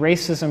dreaming,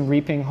 racism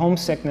reaping,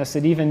 homesickness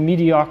that even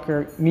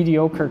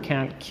mediocre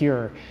can't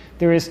cure.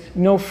 There is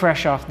no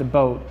fresh off the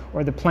boat,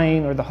 or the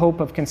plane, or the hope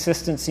of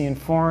consistency in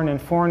foreign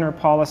and foreigner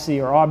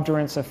policy, or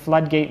obdurance of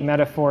floodgate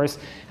metaphors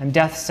and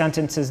death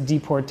sentences,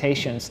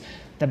 deportations.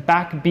 The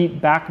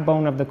backbeat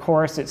backbone of the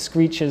chorus that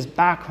screeches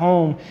back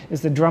home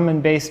is the drum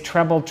and bass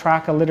treble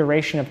track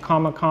alliteration of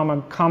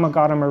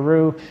Kamagata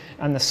Maru,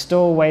 and the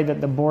stowaway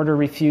that the border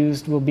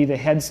refused will be the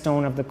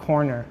headstone of the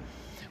corner.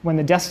 When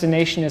the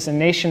destination is a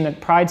nation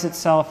that prides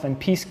itself in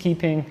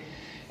peacekeeping,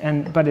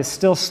 but is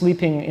still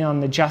sleeping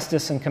on the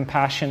justice and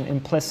compassion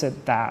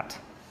implicit that.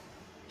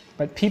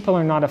 But people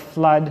are not a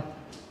flood,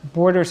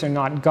 borders are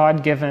not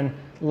God-given,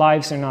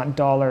 lives are not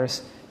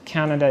dollars,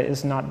 Canada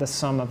is not the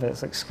sum of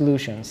its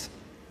exclusions.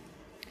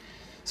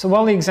 So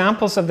while the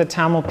examples of the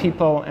Tamil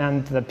people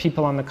and the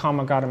people on the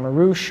Kamagata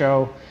Maru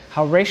show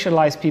how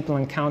racialized people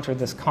encounter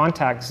this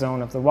contact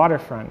zone of the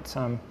waterfront,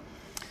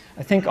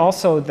 I think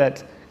also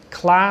that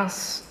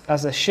class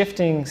as a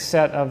shifting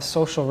set of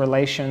social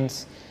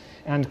relations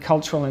and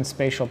cultural and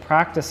spatial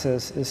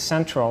practices is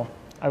central,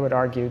 I would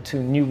argue,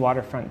 to new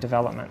waterfront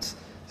developments.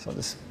 So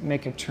let's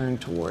make a turn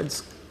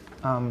towards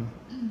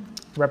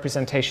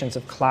representations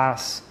of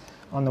class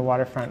on the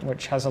waterfront,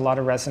 which has a lot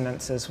of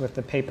resonances with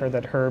the paper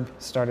that Herb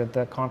started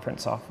the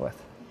conference off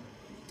with.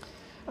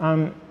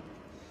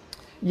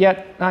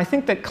 Yet, I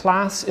think that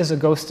class is a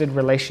ghosted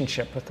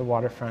relationship with the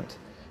waterfront.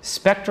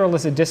 Spectral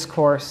as a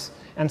discourse,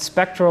 and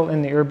spectral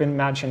in the urban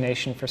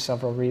imagination for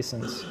several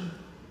reasons.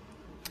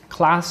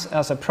 Class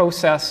as a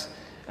process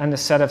and a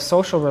set of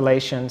social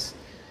relations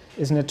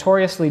is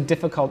notoriously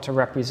difficult to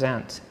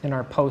represent in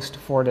our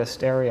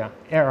post-Fordist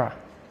era.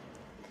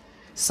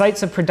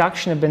 Sites of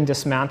production have been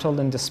dismantled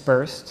and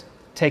dispersed,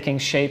 taking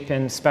shape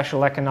in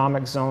special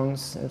economic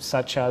zones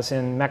such as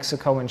in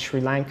Mexico and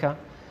Sri Lanka,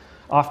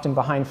 often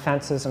behind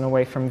fences and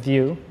away from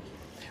view,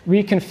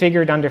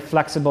 reconfigured under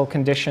flexible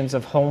conditions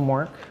of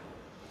homework.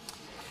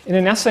 In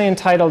an essay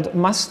entitled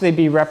 "Must They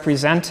Be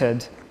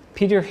Represented?",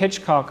 Peter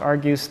Hitchcock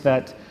argues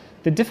that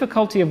the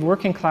difficulty of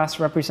working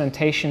class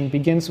representation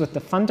begins with the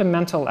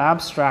fundamental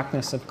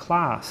abstractness of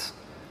class.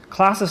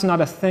 Class is not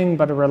a thing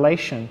but a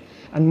relation,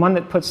 and one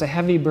that puts a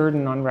heavy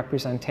burden on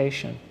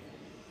representation.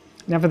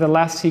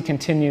 Nevertheless, he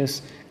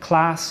continues,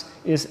 class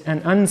is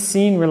an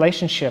unseen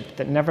relationship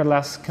that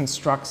nevertheless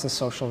constructs a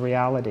social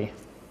reality.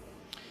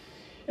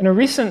 In a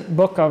recent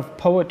book of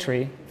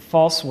poetry,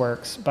 False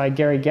Works, by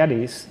Gary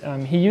Geddes,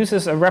 he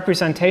uses a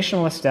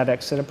representational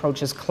aesthetics that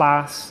approaches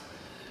class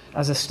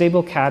as a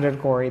stable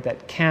category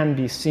that can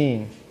be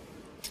seen.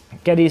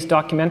 Geddes'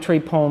 documentary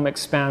poem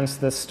expands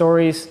the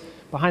stories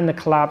behind the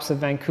collapse of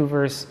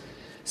Vancouver's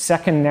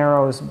Second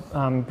Narrows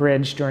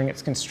Bridge during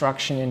its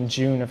construction in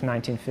June of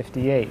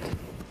 1958.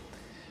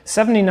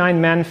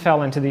 79 men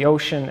fell into the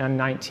ocean and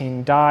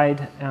 19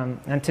 died,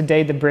 and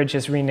today the bridge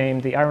is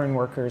renamed the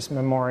Ironworkers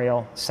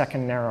Memorial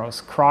Second Narrows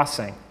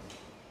Crossing.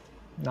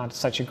 Not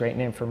such a great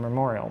name for a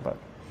memorial, but.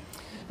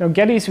 Now,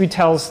 Geddes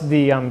retells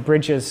the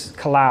bridge's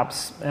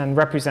collapse and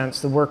represents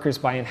the workers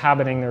by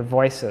inhabiting their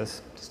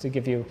voices, just to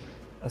give you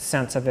a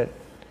sense of it.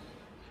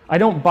 I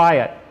don't buy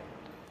it.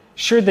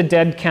 Sure, the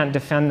dead can't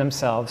defend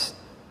themselves,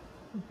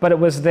 but it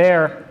was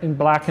there in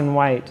black and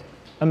white.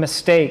 A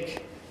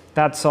mistake,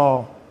 that's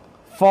all.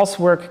 False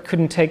work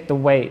couldn't take the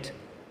weight.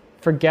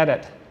 Forget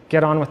it.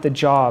 Get on with the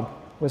job,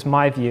 was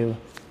my view.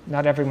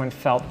 Not everyone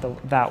felt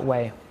that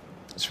way.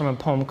 It's from a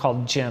poem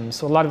called Jim.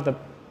 So a lot of the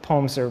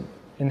poems are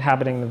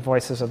inhabiting the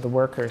voices of the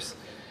workers.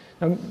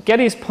 Now,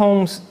 Geddes'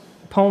 poem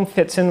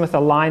fits in with a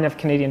line of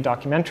Canadian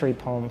documentary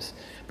poems,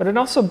 but it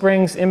also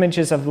brings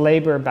images of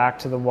labor back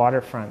to the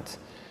waterfront.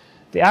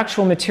 The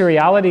actual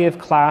materiality of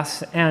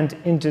class and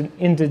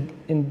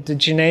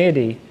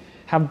indigeneity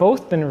have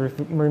both been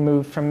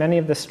removed from many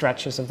of the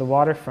stretches of the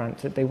waterfront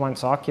that they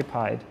once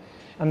occupied.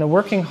 And the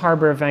working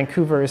harbor of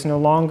Vancouver is no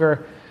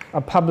longer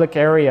a public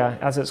area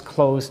as it's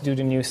closed due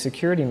to new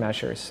security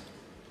measures.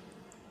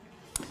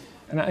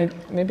 And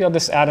maybe I'll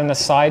just add an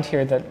aside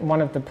here that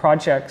one of the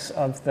projects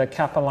of the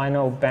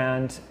Capilano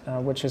Band,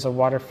 which is a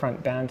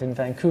waterfront band in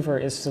Vancouver,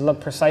 is to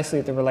look precisely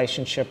at the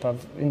relationship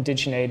of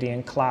indigeneity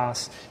and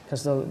class,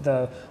 because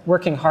the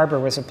working harbor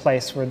was a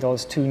place where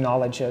those two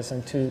knowledges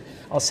and two,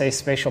 I'll say,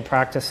 spatial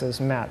practices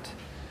met.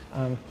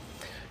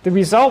 The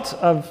result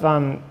of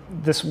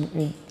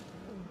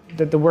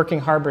that the working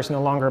harbor is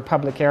no longer a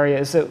public area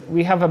is that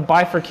we have a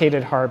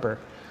bifurcated harbor.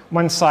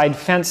 One side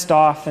fenced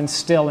off and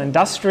still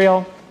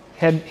industrial,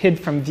 hid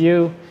from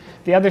view.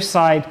 The other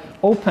side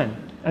open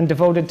and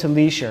devoted to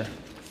leisure.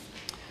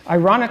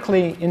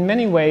 Ironically, in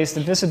many ways,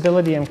 the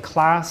visibility of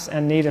class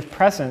and native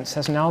presence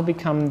has now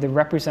become the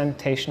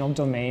representational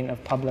domain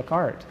of public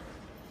art.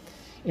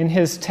 In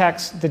his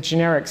text, The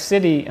Generic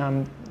City,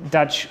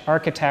 Dutch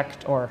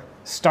architect or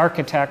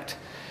starchitect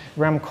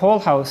Rem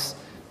Koolhaas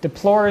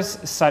deplores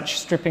such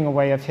stripping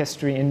away of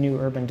history in new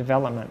urban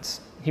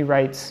developments. He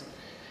writes,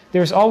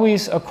 "There's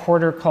always a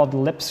quarter called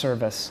lip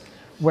service,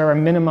 where a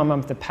minimum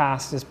of the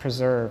past is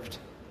preserved.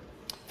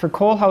 For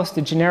Koolhaas,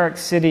 the generic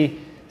city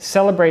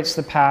celebrates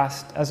the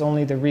past as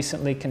only the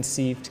recently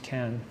conceived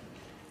can."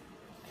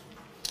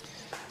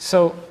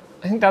 So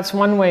I think that's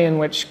one way in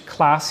which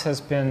class has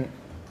been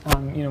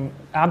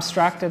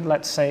abstracted,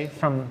 let's say,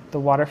 from the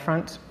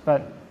waterfront.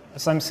 But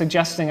as I'm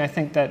suggesting, I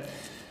think that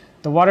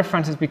the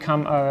waterfront has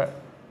become a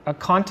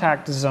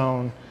contact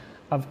zone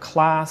of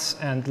class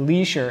and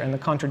leisure and the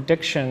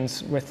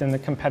contradictions within the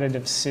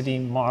competitive city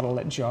model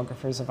that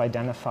geographers have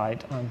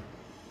identified.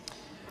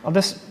 I'll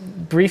just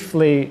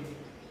briefly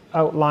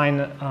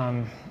outline,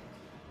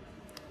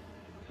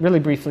 really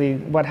briefly,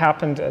 what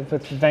happened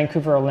with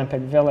Vancouver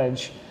Olympic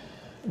Village,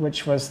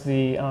 which was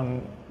the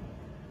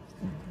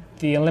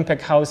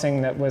Olympic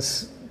housing that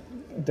was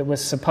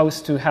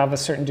supposed to have a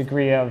certain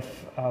degree of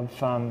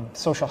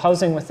social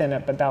housing within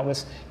it, but that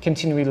was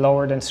continually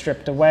lowered and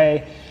stripped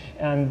away,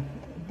 and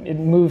it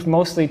moved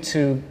mostly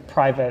to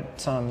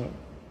private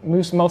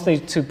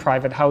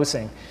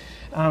housing.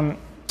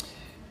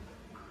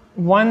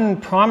 One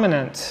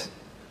prominent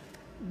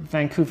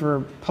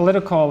Vancouver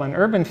political and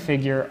urban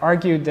figure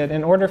argued that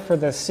in order for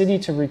the city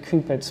to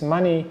recoup its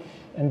money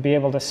and be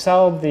able to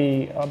sell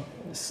the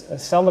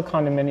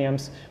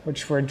condominiums,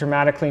 which were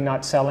dramatically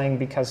not selling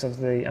because of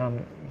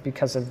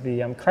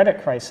the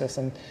credit crisis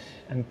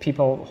and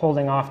people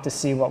holding off to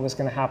see what was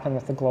going to happen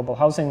with the global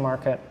housing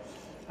market.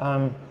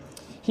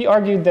 He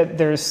argued that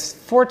there's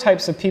 4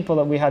 types of people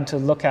that we had to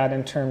look at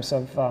in terms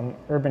of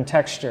urban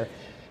texture: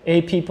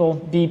 A people,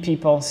 B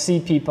people, C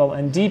people,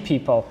 and D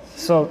people.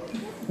 So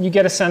you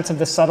get a sense of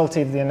the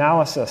subtlety of the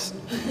analysis.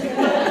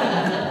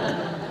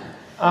 Yeah.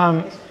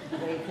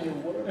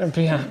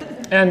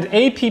 And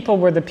A people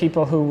were the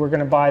people who were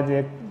going to buy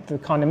the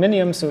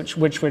condominiums,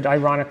 which would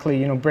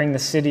ironically, bring the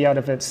city out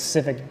of its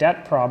civic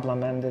debt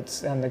problem and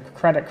the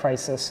credit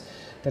crisis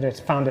that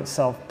it found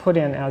itself put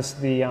in as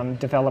the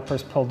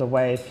developers pulled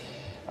away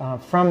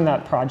from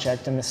that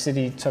project and the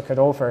city took it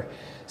over.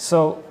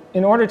 So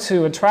in order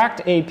to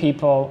attract A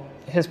people,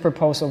 his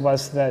proposal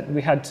was that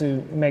we had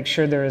to make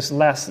sure there is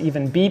less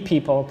even B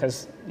people,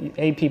 because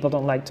A people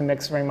don't like to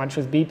mix very much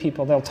with B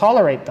people. They'll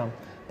tolerate them,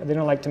 but they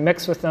don't like to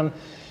mix with them.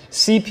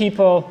 C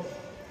people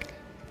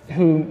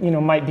who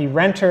might be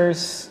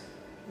renters.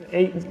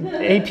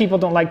 A people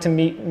don't like to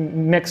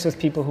mix with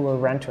people who are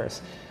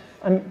renters.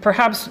 I'm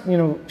perhaps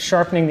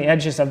sharpening the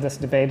edges of this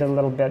debate a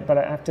little bit, but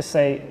I have to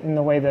say, in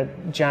the way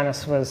that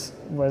Janice was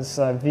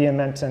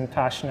vehement and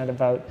passionate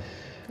about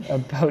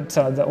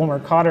the Omar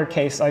Khadr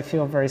case, I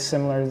feel very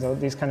similar to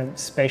these kind of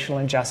spatial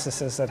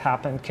injustices that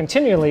happen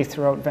continually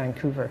throughout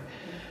Vancouver.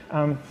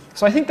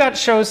 So I think that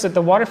shows that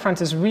the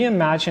waterfront is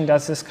reimagined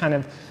as this kind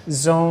of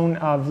zone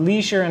of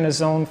leisure and a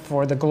zone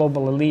for the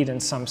global elite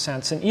in some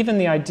sense. And even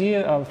the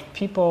idea of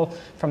people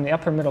from the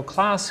upper middle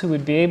class who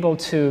would be able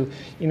to,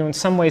 in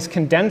some ways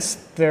condense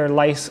their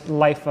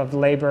life of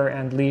labor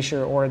and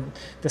leisure, or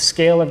the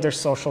scale of their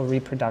social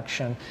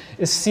reproduction,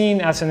 is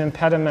seen as an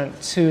impediment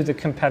to the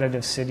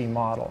competitive city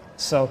model.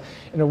 So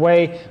in a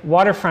way,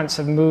 waterfronts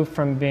have moved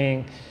from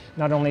being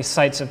not only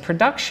sites of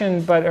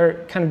production, but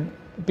are kind of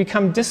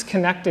become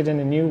disconnected in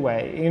a new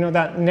way.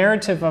 That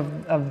narrative of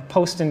a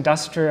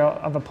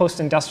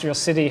post-industrial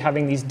city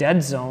having these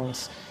dead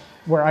zones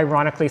where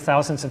ironically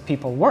thousands of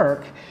people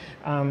work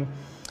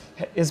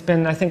has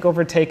been, I think,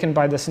 overtaken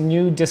by this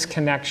new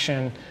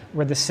disconnection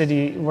where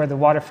the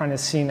waterfront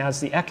is seen as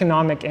the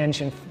economic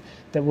engine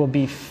that will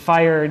be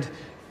fired,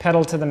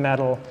 pedal to the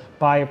metal,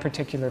 by a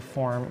particular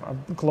form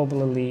of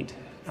global elite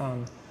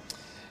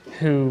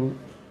who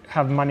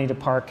have money to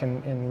park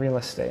in real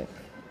estate.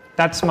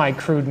 That's my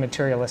crude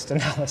materialist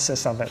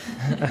analysis of it.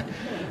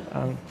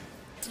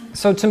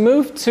 So to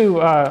move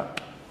to a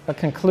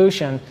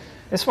conclusion,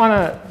 I just want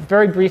to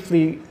very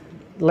briefly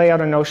lay out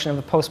a notion of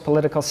a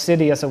post-political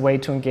city as a way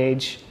to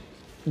gauge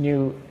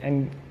new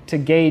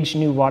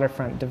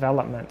waterfront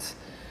developments.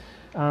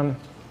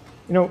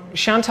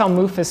 Chantal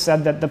Mouffe has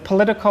said that the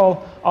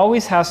political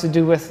always has to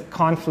do with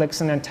conflicts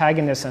and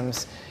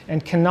antagonisms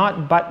and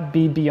cannot but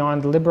be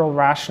beyond liberal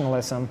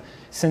rationalism,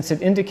 since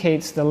it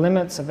indicates the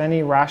limits of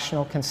any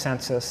rational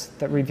consensus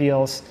that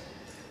reveals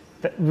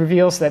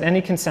that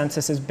any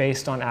consensus is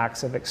based on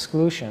acts of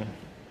exclusion.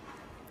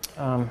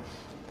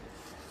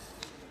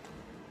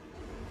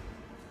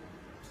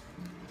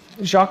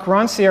 Jacques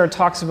Rancière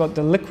talks about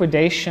the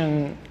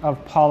liquidation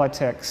of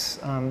politics,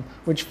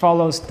 which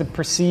follows the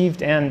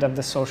perceived end of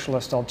the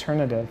socialist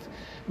alternative.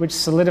 which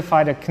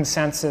solidified a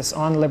consensus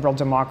on liberal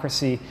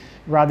democracy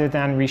rather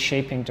than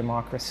reshaping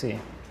democracy.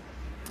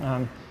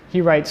 He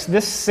writes,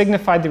 this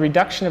signified the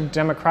reduction of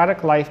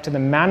democratic life to the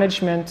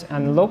management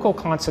and local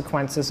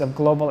consequences of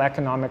global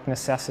economic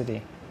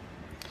necessity.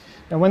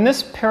 Now, when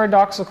this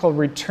paradoxical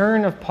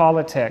return of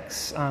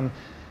politics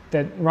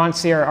that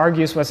Rancière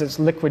argues was its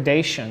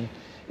liquidation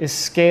is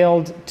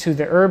scaled to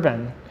the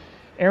urban,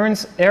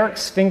 Erich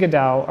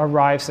Svingadau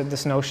arrives at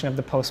this notion of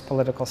the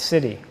post-political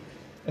city,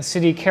 a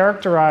city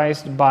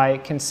characterized by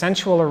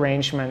consensual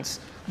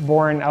arrangements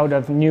born out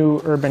of new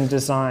urban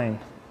design.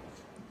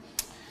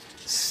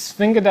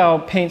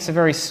 Svingadau paints a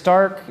very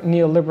stark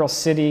neoliberal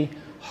city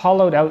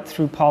hollowed out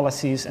through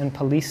policies and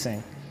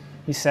policing.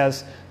 He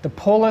says, the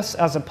polis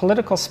as a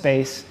political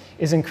space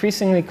is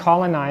increasingly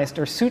colonized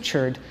or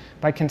sutured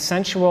by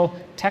consensual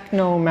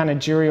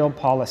techno-managerial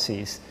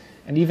policies.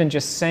 And even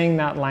just saying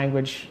that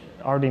language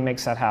already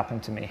makes that happen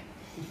to me.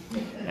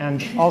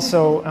 And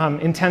also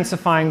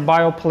intensifying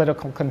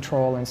biopolitical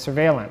control and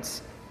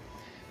surveillance.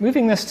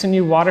 Moving this to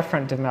new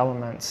waterfront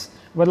developments,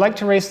 I would like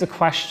to raise the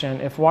question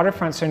if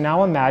waterfronts are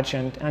now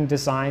imagined and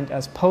designed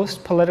as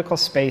post-political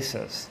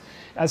spaces,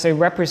 as they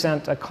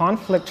represent a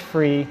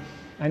conflict-free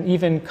and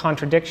even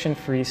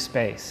contradiction-free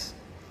space.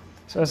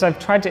 So as I've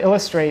tried to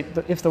illustrate,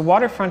 if the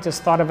waterfront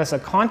is thought of as a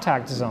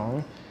contact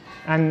zone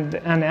and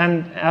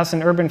as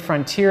an urban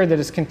frontier that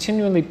is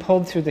continually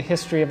pulled through the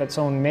history of its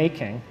own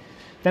making,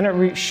 then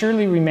it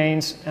surely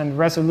remains and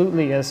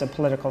resolutely is a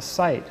political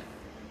site.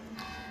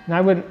 And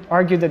I would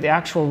argue that the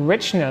actual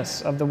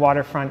richness of the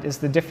waterfront is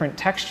the different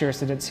textures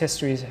that its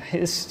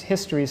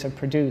histories have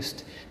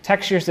produced,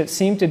 textures that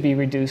seem to be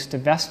reduced to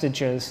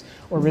vestiges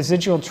or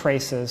residual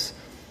traces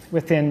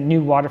within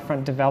new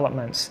waterfront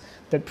developments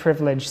that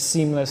privilege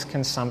seamless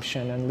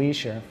consumption and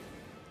leisure.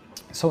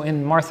 So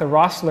in Martha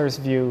Rossler's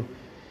view,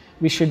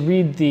 we should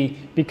read the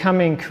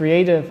becoming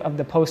creative of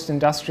the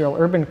post-industrial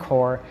urban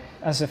core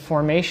as a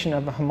formation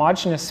of a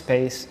homogeneous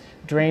space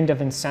drained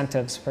of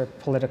incentives for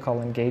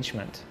political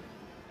engagement.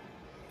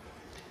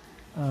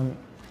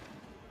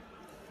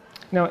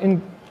 Now,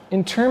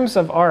 in terms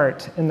of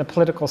art in the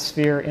political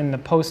sphere in the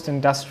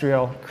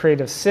post-industrial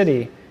creative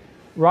city,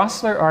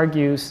 Rossler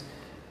argues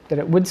that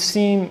it would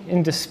seem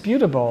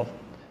indisputable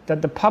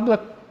that the public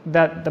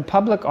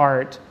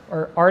art,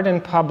 or art in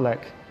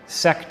public,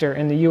 sector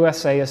in the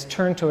USA has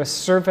turned to a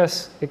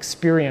service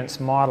experience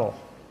model.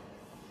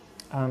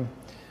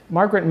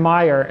 Margaret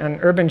Meyer, an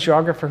urban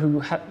geographer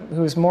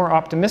who is more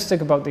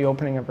optimistic about the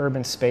opening of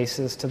urban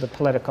spaces to the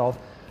political,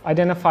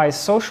 identifies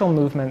social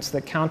movements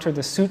that counter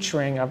the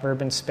suturing of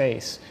urban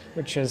space,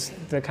 which is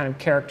the kind of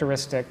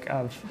characteristic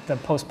of the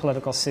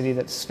post-political city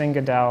that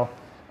Svingadau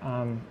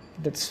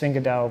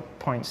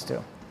points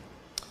to.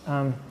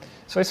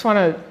 So I just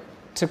want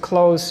to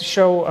close,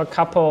 show a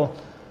couple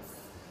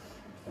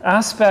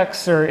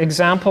aspects or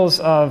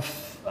examples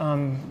of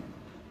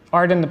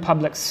art in the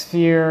public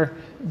sphere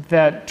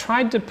that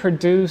tried to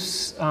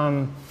produce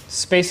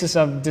spaces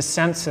of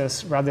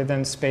dissensus rather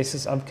than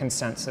spaces of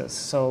consensus.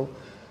 So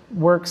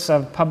works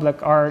of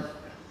public art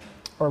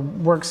or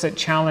works that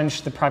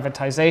challenge the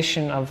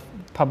privatization of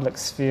public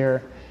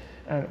sphere,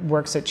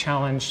 works that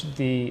challenge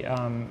the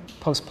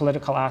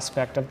post-political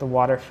aspect of the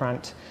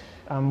waterfront,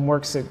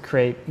 works that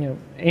create,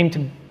 aim to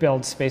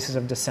build spaces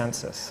of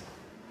dissensus.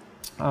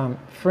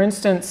 For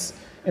instance,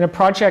 in a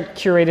project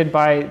curated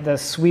by the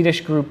Swedish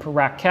group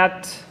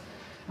US.it,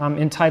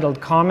 entitled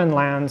Common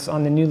Lands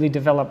on the newly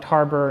developed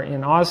harbor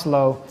in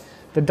Oslo,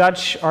 the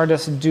Dutch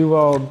artist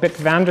duo Bick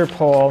van der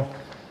Pol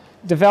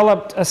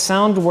developed a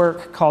sound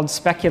work called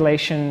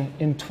Speculation,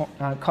 and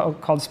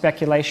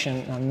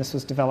this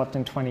was developed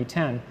in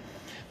 2010.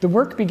 The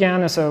work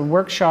began as a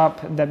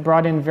workshop that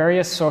brought in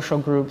various social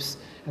groups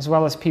as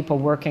well as people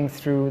working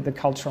through the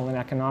cultural and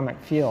economic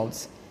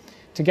fields.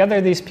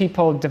 Together, these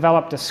people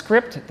developed a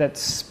script that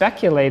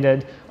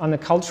speculated on the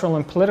cultural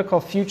and political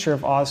future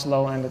of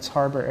Oslo and its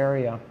harbor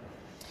area.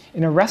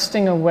 In a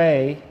wresting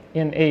away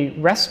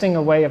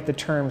of the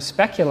term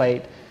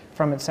speculate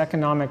from its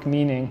economic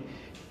meaning,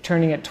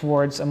 turning it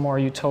towards a more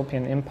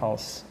utopian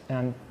impulse,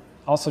 and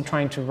also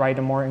trying to write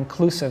a more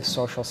inclusive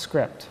social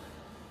script.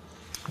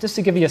 Just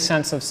to give you a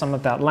sense of some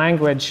of that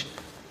language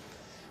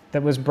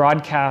that was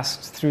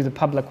broadcast through the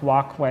public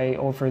walkway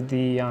over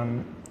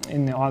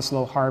in the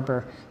Oslo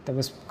harbor that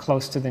was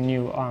close to the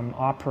new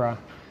opera.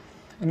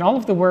 And all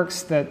of the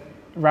works that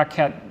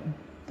US.it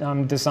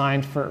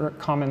designed for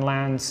Common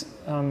Lands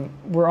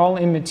were all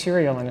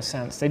immaterial in a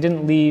sense. They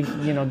didn't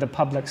leave the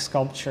public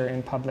sculpture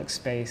in public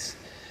space.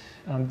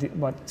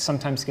 What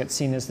sometimes gets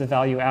seen as the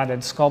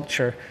value-added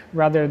sculpture.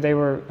 Rather, they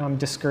were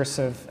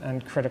discursive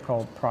and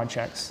critical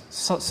projects.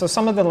 So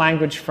some of the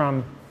language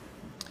from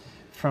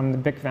the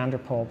Bick van der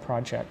Pol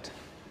project.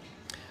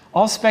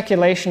 All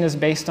speculation is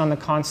based on the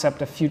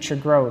concept of future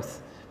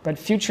growth, but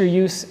future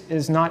use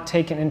is not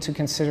taken into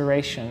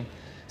consideration.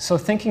 So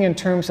thinking in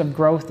terms of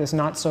growth is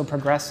not so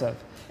progressive.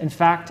 In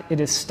fact, it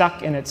is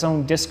stuck in its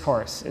own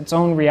discourse, its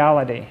own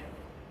reality.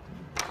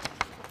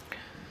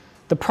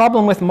 The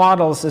problem with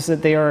models is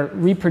that they are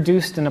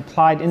reproduced and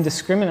applied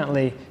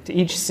indiscriminately to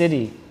each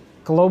city,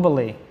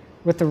 globally.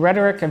 With the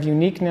rhetoric of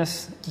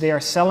uniqueness, they are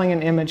selling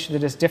an image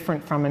that is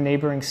different from a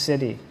neighboring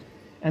city.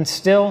 And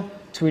still,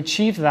 to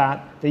achieve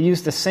that, they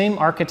use the same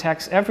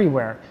architects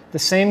everywhere, the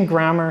same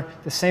grammar,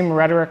 the same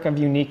rhetoric of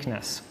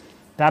uniqueness.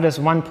 That is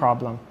one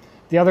problem.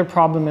 The other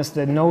problem is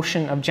the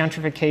notion of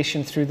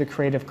gentrification through the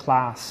creative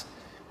class,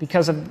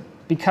 because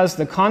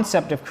the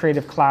concept of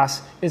creative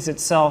class is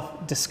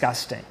itself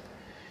disgusting,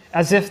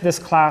 as if this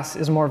class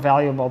is more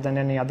valuable than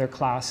any other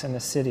class in the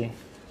city.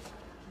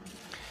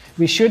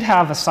 We should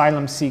have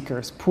asylum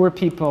seekers. Poor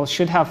people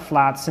should have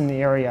flats in the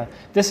area.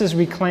 This is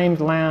reclaimed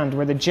land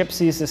where the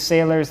gypsies, the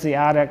sailors, the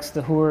addicts,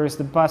 the whores,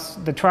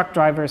 the truck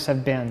drivers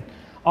have been.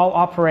 All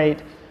operate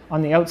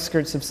on the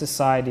outskirts of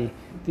society.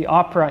 The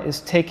opera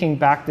is taking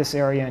back this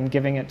area and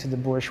giving it to the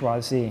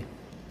bourgeoisie.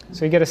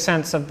 So you get a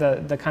sense of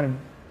the kind of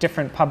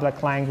different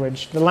public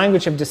language, the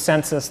language of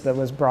dissensus that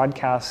was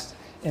broadcast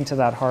into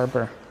that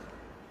harbor.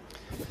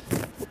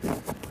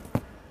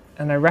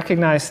 And I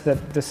recognize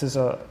that this is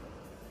a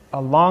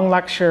long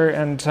lecture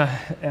and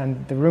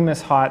the room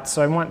is hot,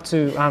 so I want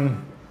to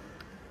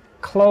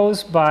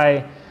close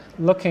by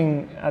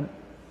looking at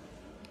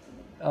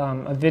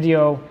a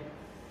video.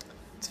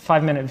 It's a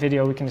 5-minute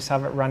video, we can just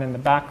have it run in the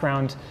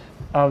background,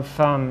 of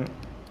a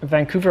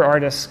Vancouver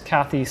artist,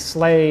 Kathy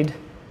Slade.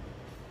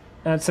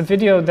 And it's a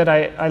video that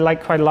I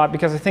like quite a lot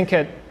because I think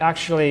it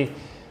actually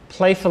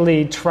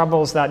playfully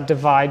troubles that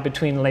divide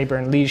between labor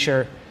and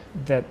leisure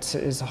that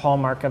is a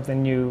hallmark of the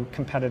new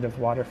competitive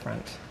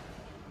waterfront.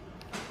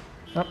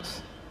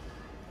 Oops.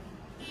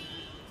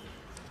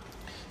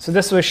 So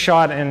this was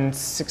shot in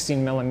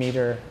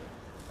 16mm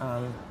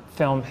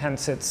film,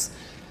 hence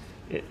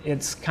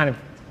its kind of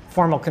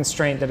formal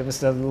constraint that it was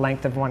the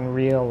length of one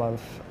reel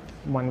of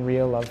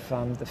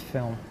the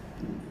film.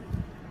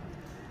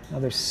 Now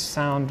there's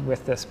sound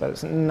with this, but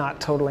it's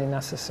not totally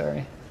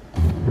necessary.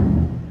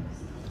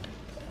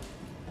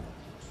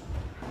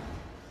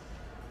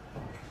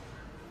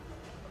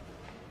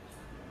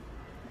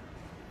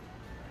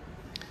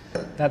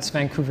 That's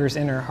Vancouver's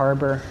inner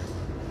harbor.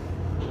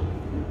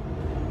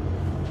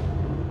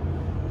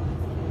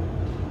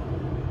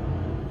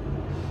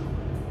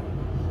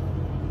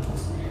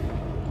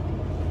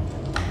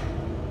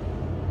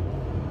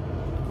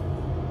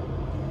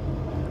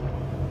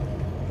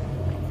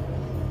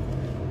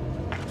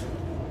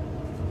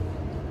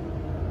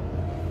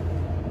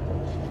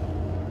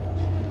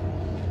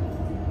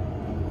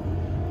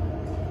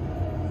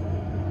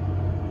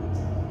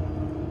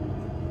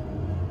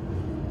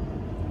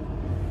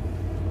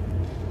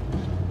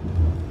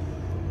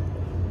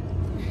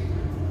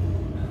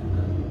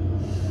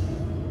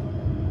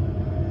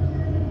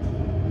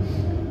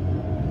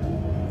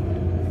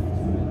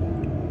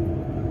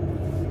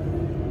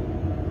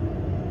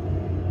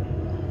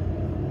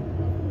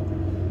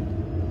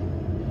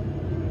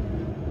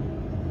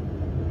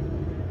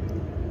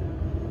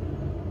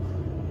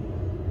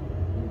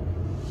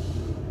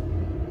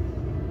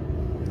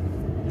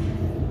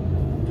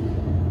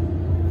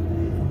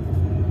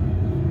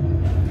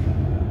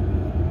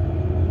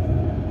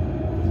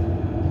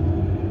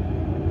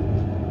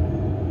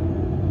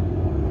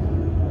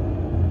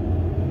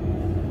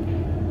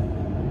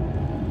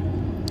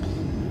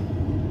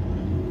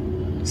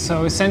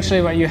 So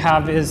essentially what you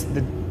have is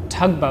the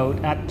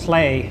tugboat at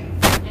play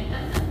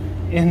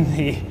in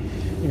the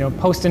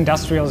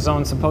post-industrial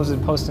zone,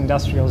 supposed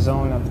post-industrial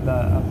zone of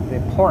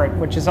the port,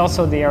 which is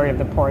also the area of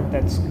the port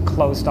that's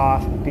closed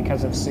off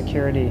because of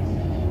security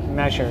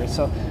measures.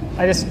 So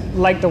I just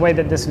like the way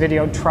that this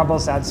video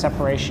troubles that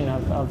separation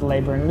of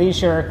labor and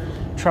leisure,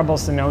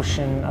 troubles the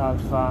notion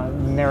of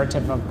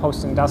narrative of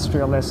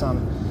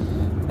post-industrialism,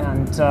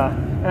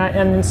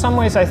 and in some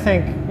ways I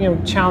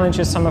think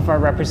challenges some of our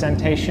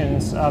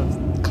representations of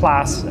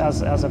class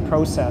as a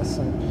process.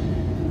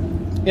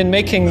 And in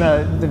making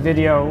the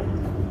video,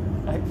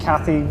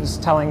 Kathy was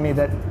telling me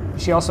that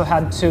she also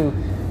had to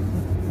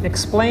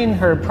explain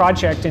her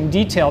project in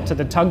detail to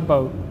the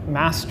tugboat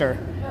master,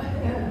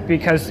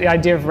 because the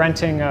idea of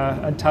renting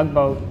a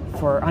tugboat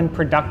for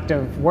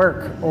unproductive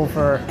work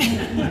over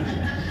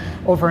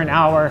an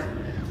hour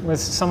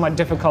was somewhat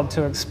difficult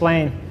to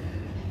explain.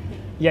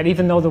 Yet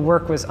even though the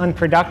work was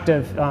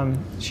unproductive,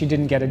 she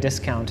didn't get a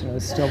discount, and it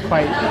was still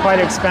quite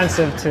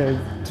expensive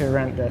to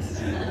rent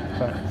this.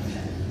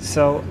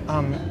 So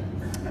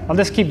I'll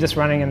just keep this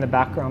running in the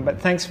background, but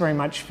thanks very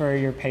much for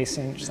your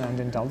patience and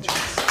indulgence.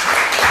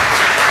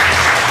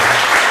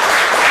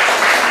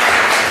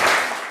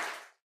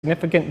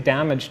 Significant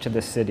damage to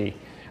the city,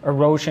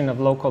 erosion of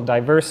local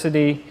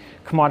diversity,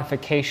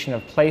 commodification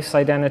of place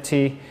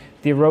identity,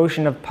 the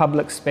erosion of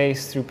public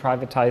space through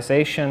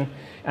privatization,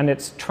 and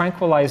its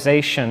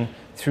tranquilization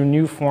through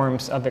new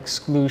forms of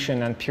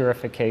exclusion and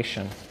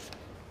purification.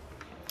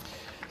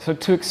 So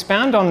to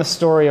expand on the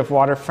story of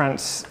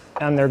waterfronts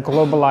and their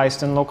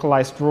globalized and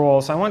localized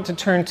roles, I want to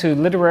turn to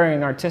literary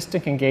and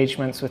artistic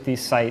engagements with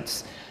these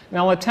sites. And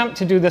I'll attempt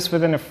to do this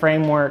within a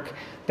framework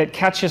that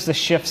catches the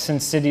shifts in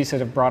cities that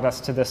have brought us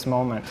to this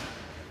moment.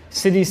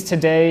 Cities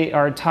today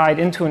are tied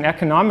into an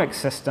economic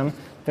system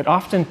that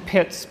often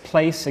pits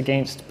place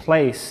against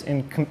place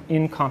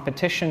in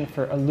competition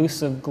for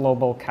elusive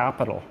global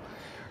capital.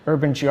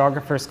 Urban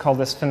geographers call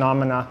this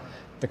phenomena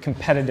the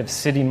competitive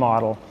city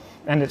model,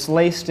 and it's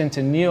laced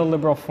into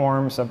neoliberal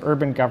forms of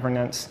urban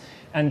governance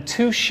and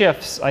two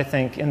shifts, I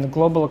think, in the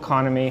global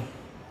economy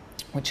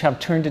which have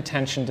turned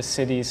attention to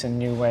cities in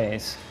new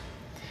ways.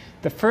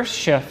 The first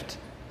shift,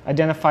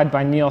 identified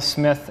by Neil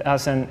Smith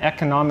as an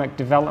economic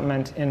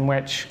development in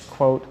which,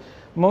 quote,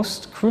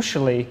 most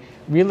crucially,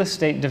 real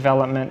estate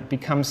development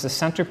becomes the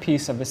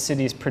centerpiece of a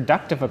city's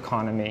productive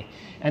economy,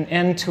 an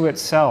end to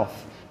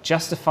itself,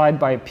 justified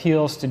by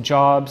appeals to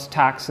jobs,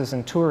 taxes,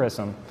 and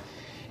tourism,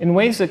 in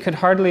ways that could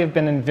hardly have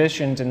been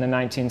envisioned in the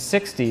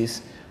 1960s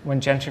when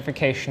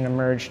gentrification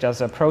emerged as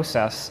a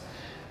process.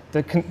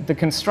 The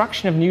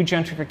construction of new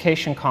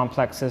gentrification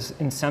complexes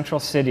in central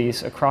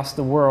cities across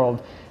the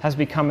world has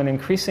become an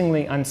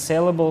increasingly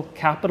unsaleable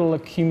capital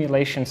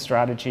accumulation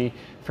strategy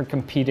for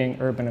competing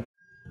urban.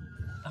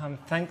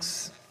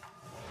 Thanks,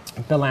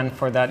 Bilan,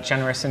 for that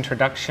generous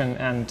introduction,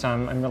 and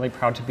I'm really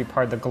proud to be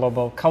part of the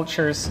Global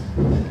Cultures.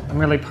 I'm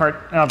really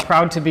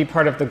proud to be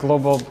part of the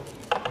Global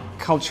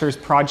Cultures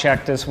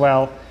project as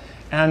well,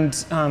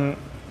 and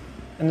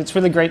it's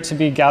really great to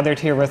be gathered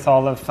here with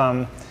all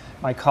of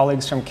my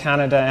colleagues from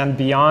Canada and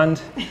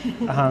beyond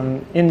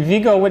in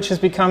Vigo, which has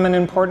become an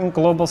important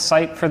global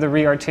site for the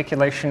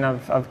re-articulation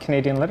of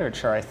Canadian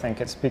literature. I think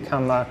it's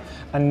become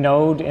a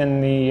node in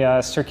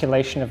the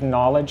circulation of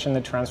knowledge and the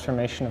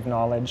transformation of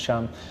knowledge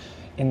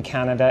in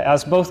Canada,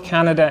 as both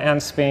Canada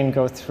and Spain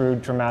go through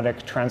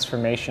dramatic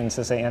transformations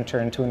as they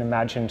enter into an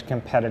imagined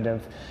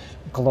competitive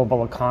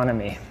global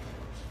economy,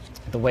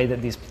 the way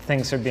that these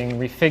things are being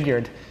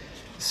refigured.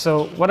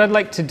 So what I'd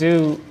like to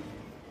do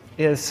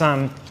is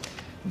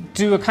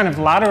do a kind of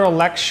lateral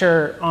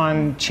lecture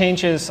on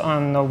changes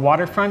on the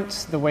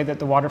waterfront, the way that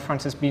the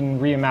waterfront has been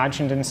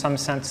reimagined in some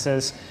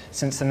senses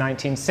since the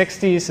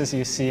 1960s, as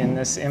you see in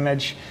this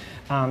image,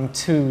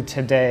 to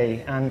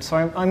today. And so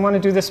I want to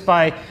do this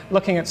by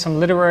looking at some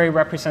literary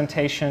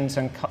representations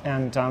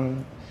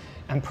and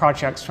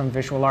projects from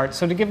visual art.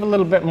 So to give a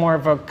little bit more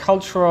of a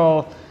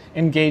cultural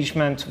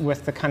engagement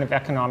with the kind of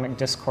economic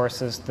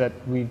discourses that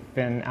we've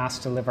been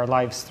asked to live our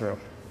lives through.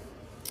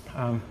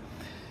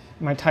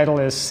 My title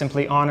is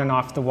simply On and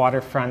Off the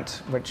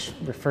Waterfront, which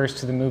refers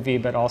to the movie,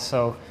 but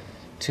also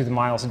to the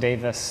Miles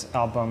Davis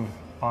album,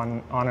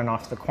 On and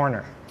Off the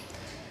Corner.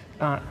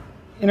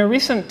 In a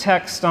recent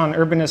text on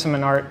urbanism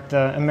and art,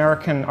 the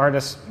American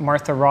artist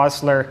Martha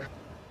Rosler,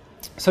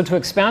 so to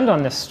expand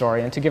on this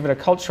story and to give it a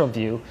cultural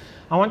view,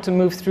 I want to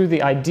move through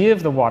the idea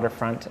of the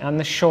waterfront and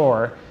the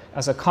shore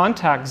as a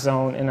contact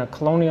zone in a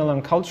colonial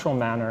and cultural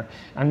manner,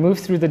 and move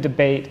through the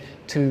debate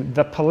to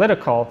the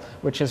political,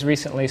 which has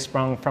recently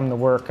sprung from the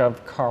work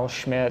of Carl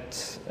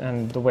Schmitt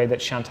and the way that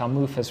Chantal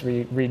Mouffe has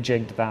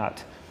rejigged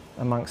that,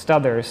 amongst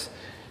others,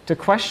 to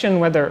question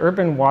whether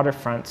urban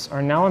waterfronts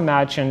are now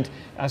imagined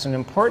as an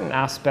important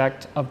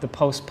aspect of the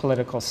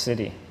post-political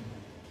city.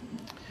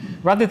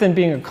 Rather than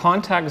being a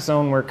contact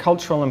zone where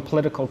cultural and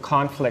political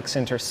conflicts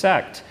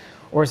intersect,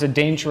 or as a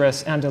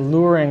dangerous and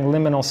alluring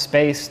liminal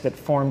space that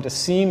formed a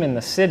seam in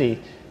the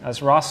city, as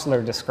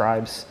Rosler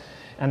describes,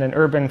 and an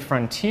urban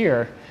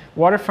frontier,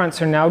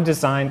 waterfronts are now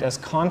designed as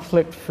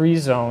conflict-free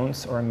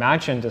zones, or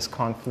imagined as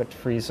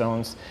conflict-free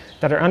zones,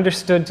 that are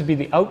understood to be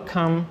the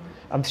outcome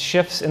of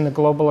shifts in the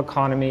global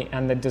economy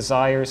and the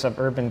desires of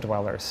urban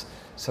dwellers.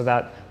 So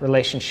that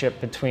relationship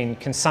between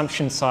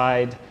consumption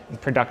side and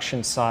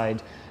production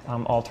side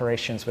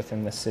alterations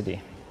within the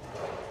city.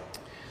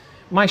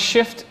 My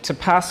shift to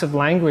passive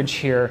language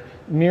here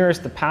mirrors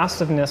the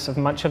passiveness of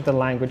much of the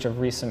language of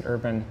recent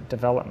urban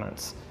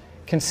developments.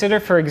 Consider,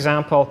 for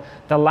example,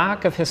 the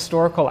lack of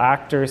historical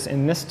actors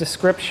in this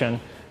description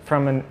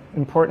from an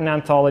important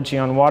anthology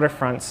on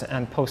waterfronts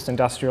and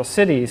post-industrial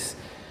cities.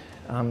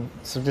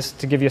 So just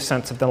to give you a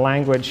sense of the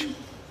language,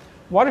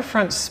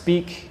 waterfronts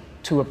speak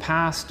to a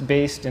past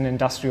based in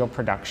industrial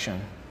production.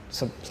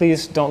 So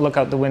please don't look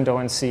out the window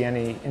and see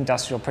any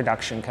industrial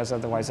production, because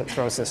otherwise it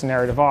throws this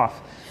narrative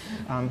off.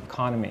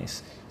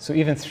 Economies. So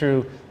even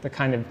through the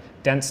kind of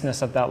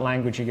denseness of that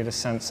language, you get a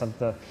sense of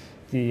the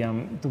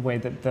way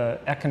that the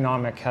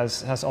economic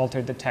has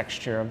altered the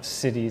texture of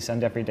cities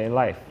and everyday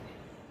life.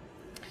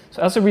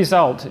 So as a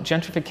result,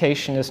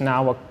 gentrification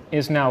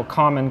is now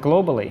common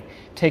globally,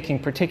 taking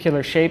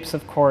particular shapes,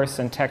 of course,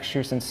 and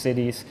textures in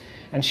cities,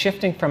 and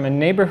shifting from a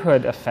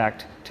neighborhood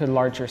effect to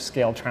larger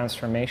scale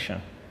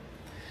transformation.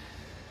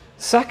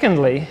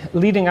 Secondly,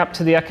 leading up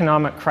to the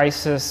economic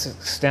crisis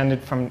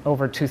extended from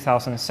over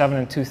 2007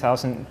 and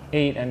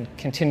 2008 and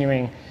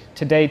continuing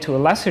today to a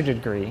lesser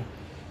degree,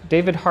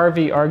 David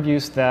Harvey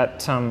argues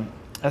that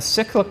a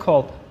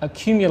cyclical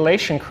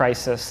accumulation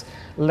crisis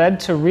led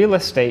to real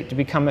estate to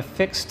become a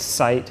fixed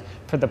site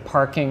for the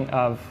parking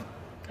of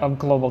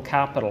global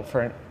capital,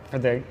 for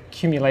the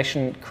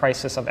accumulation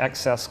crisis of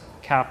excess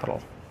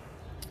capital.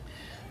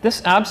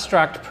 This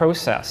abstract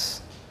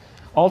process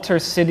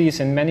alters cities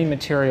in many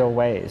material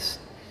ways.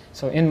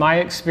 So in my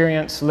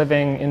experience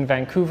living in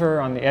Vancouver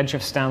on the edge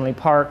of Stanley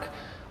Park,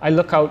 I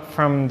look out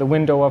from the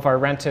window of our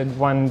rented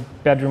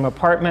one-bedroom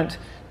apartment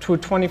to a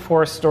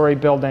 24-story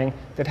building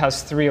that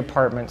has 3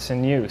 apartments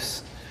in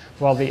use,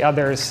 while the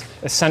others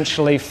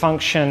essentially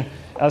function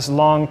as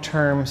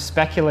long-term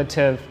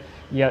speculative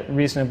yet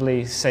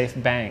reasonably safe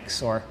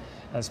banks, or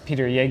as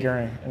Peter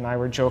Yeager and I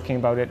were joking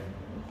about it,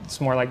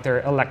 it's more like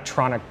they're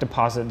electronic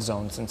deposit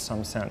zones in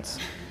some sense.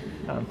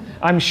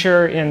 I'm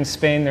sure in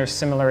Spain there's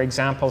similar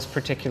examples,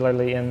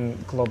 particularly in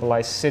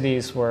globalized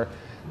cities where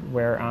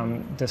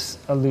this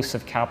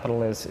elusive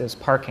capital is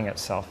parking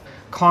itself.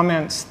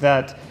 Comments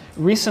that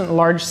recent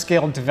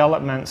large-scale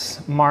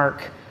developments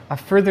mark a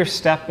further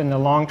step in the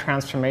long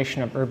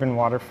transformation of urban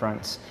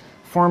waterfronts.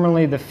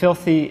 Formerly the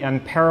filthy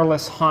and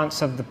perilous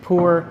haunts of the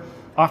poor,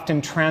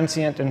 often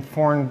transient and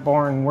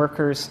foreign-born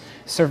workers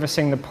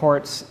servicing the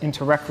ports,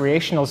 into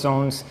recreational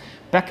zones,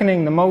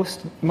 beckoning the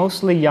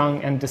mostly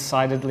young and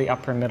decidedly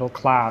upper middle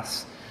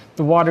class.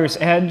 The water's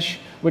edge,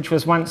 which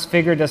was once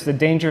figured as the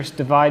dangerous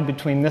divide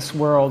between this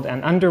world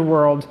and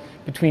underworld,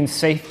 between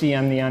safety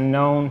and the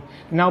unknown,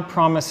 now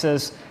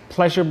promises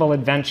pleasurable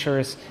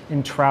adventures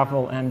in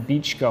travel and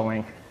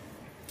beach-going.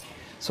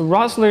 So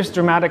Rosler's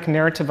dramatic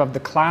narrative of the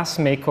class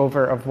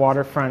makeover of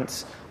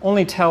waterfronts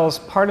only tells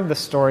part of the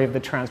story of the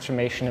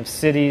transformation of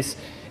cities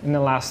in the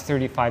last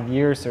 35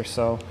 years or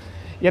so.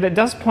 Yet it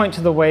does point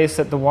to the ways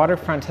that the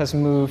waterfront has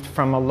moved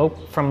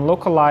from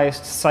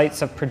localized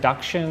sites of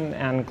production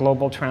and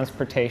global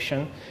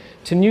transportation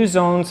to new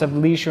zones of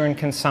leisure and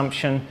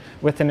consumption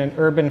within an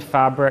urban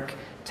fabric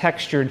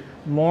textured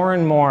more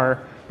and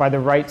more by the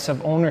rights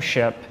of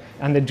ownership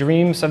and the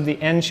dreams of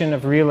the engine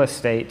of real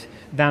estate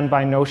than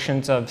by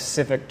notions of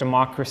civic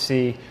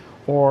democracy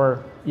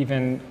or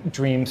even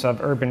dreams of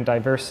urban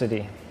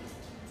diversity.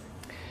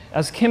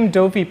 As Kim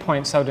Dovey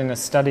points out in a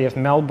study of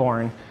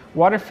Melbourne,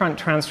 waterfront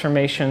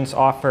transformations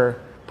offer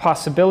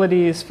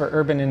possibilities for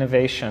urban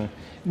innovation,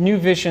 new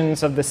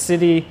visions of the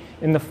city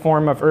in the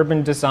form of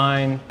urban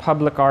design,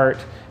 public art,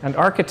 and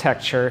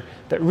architecture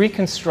that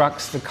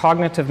reconstructs the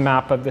cognitive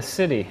map of the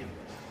city.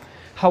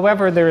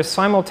 However, there is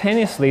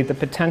simultaneously the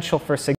potential for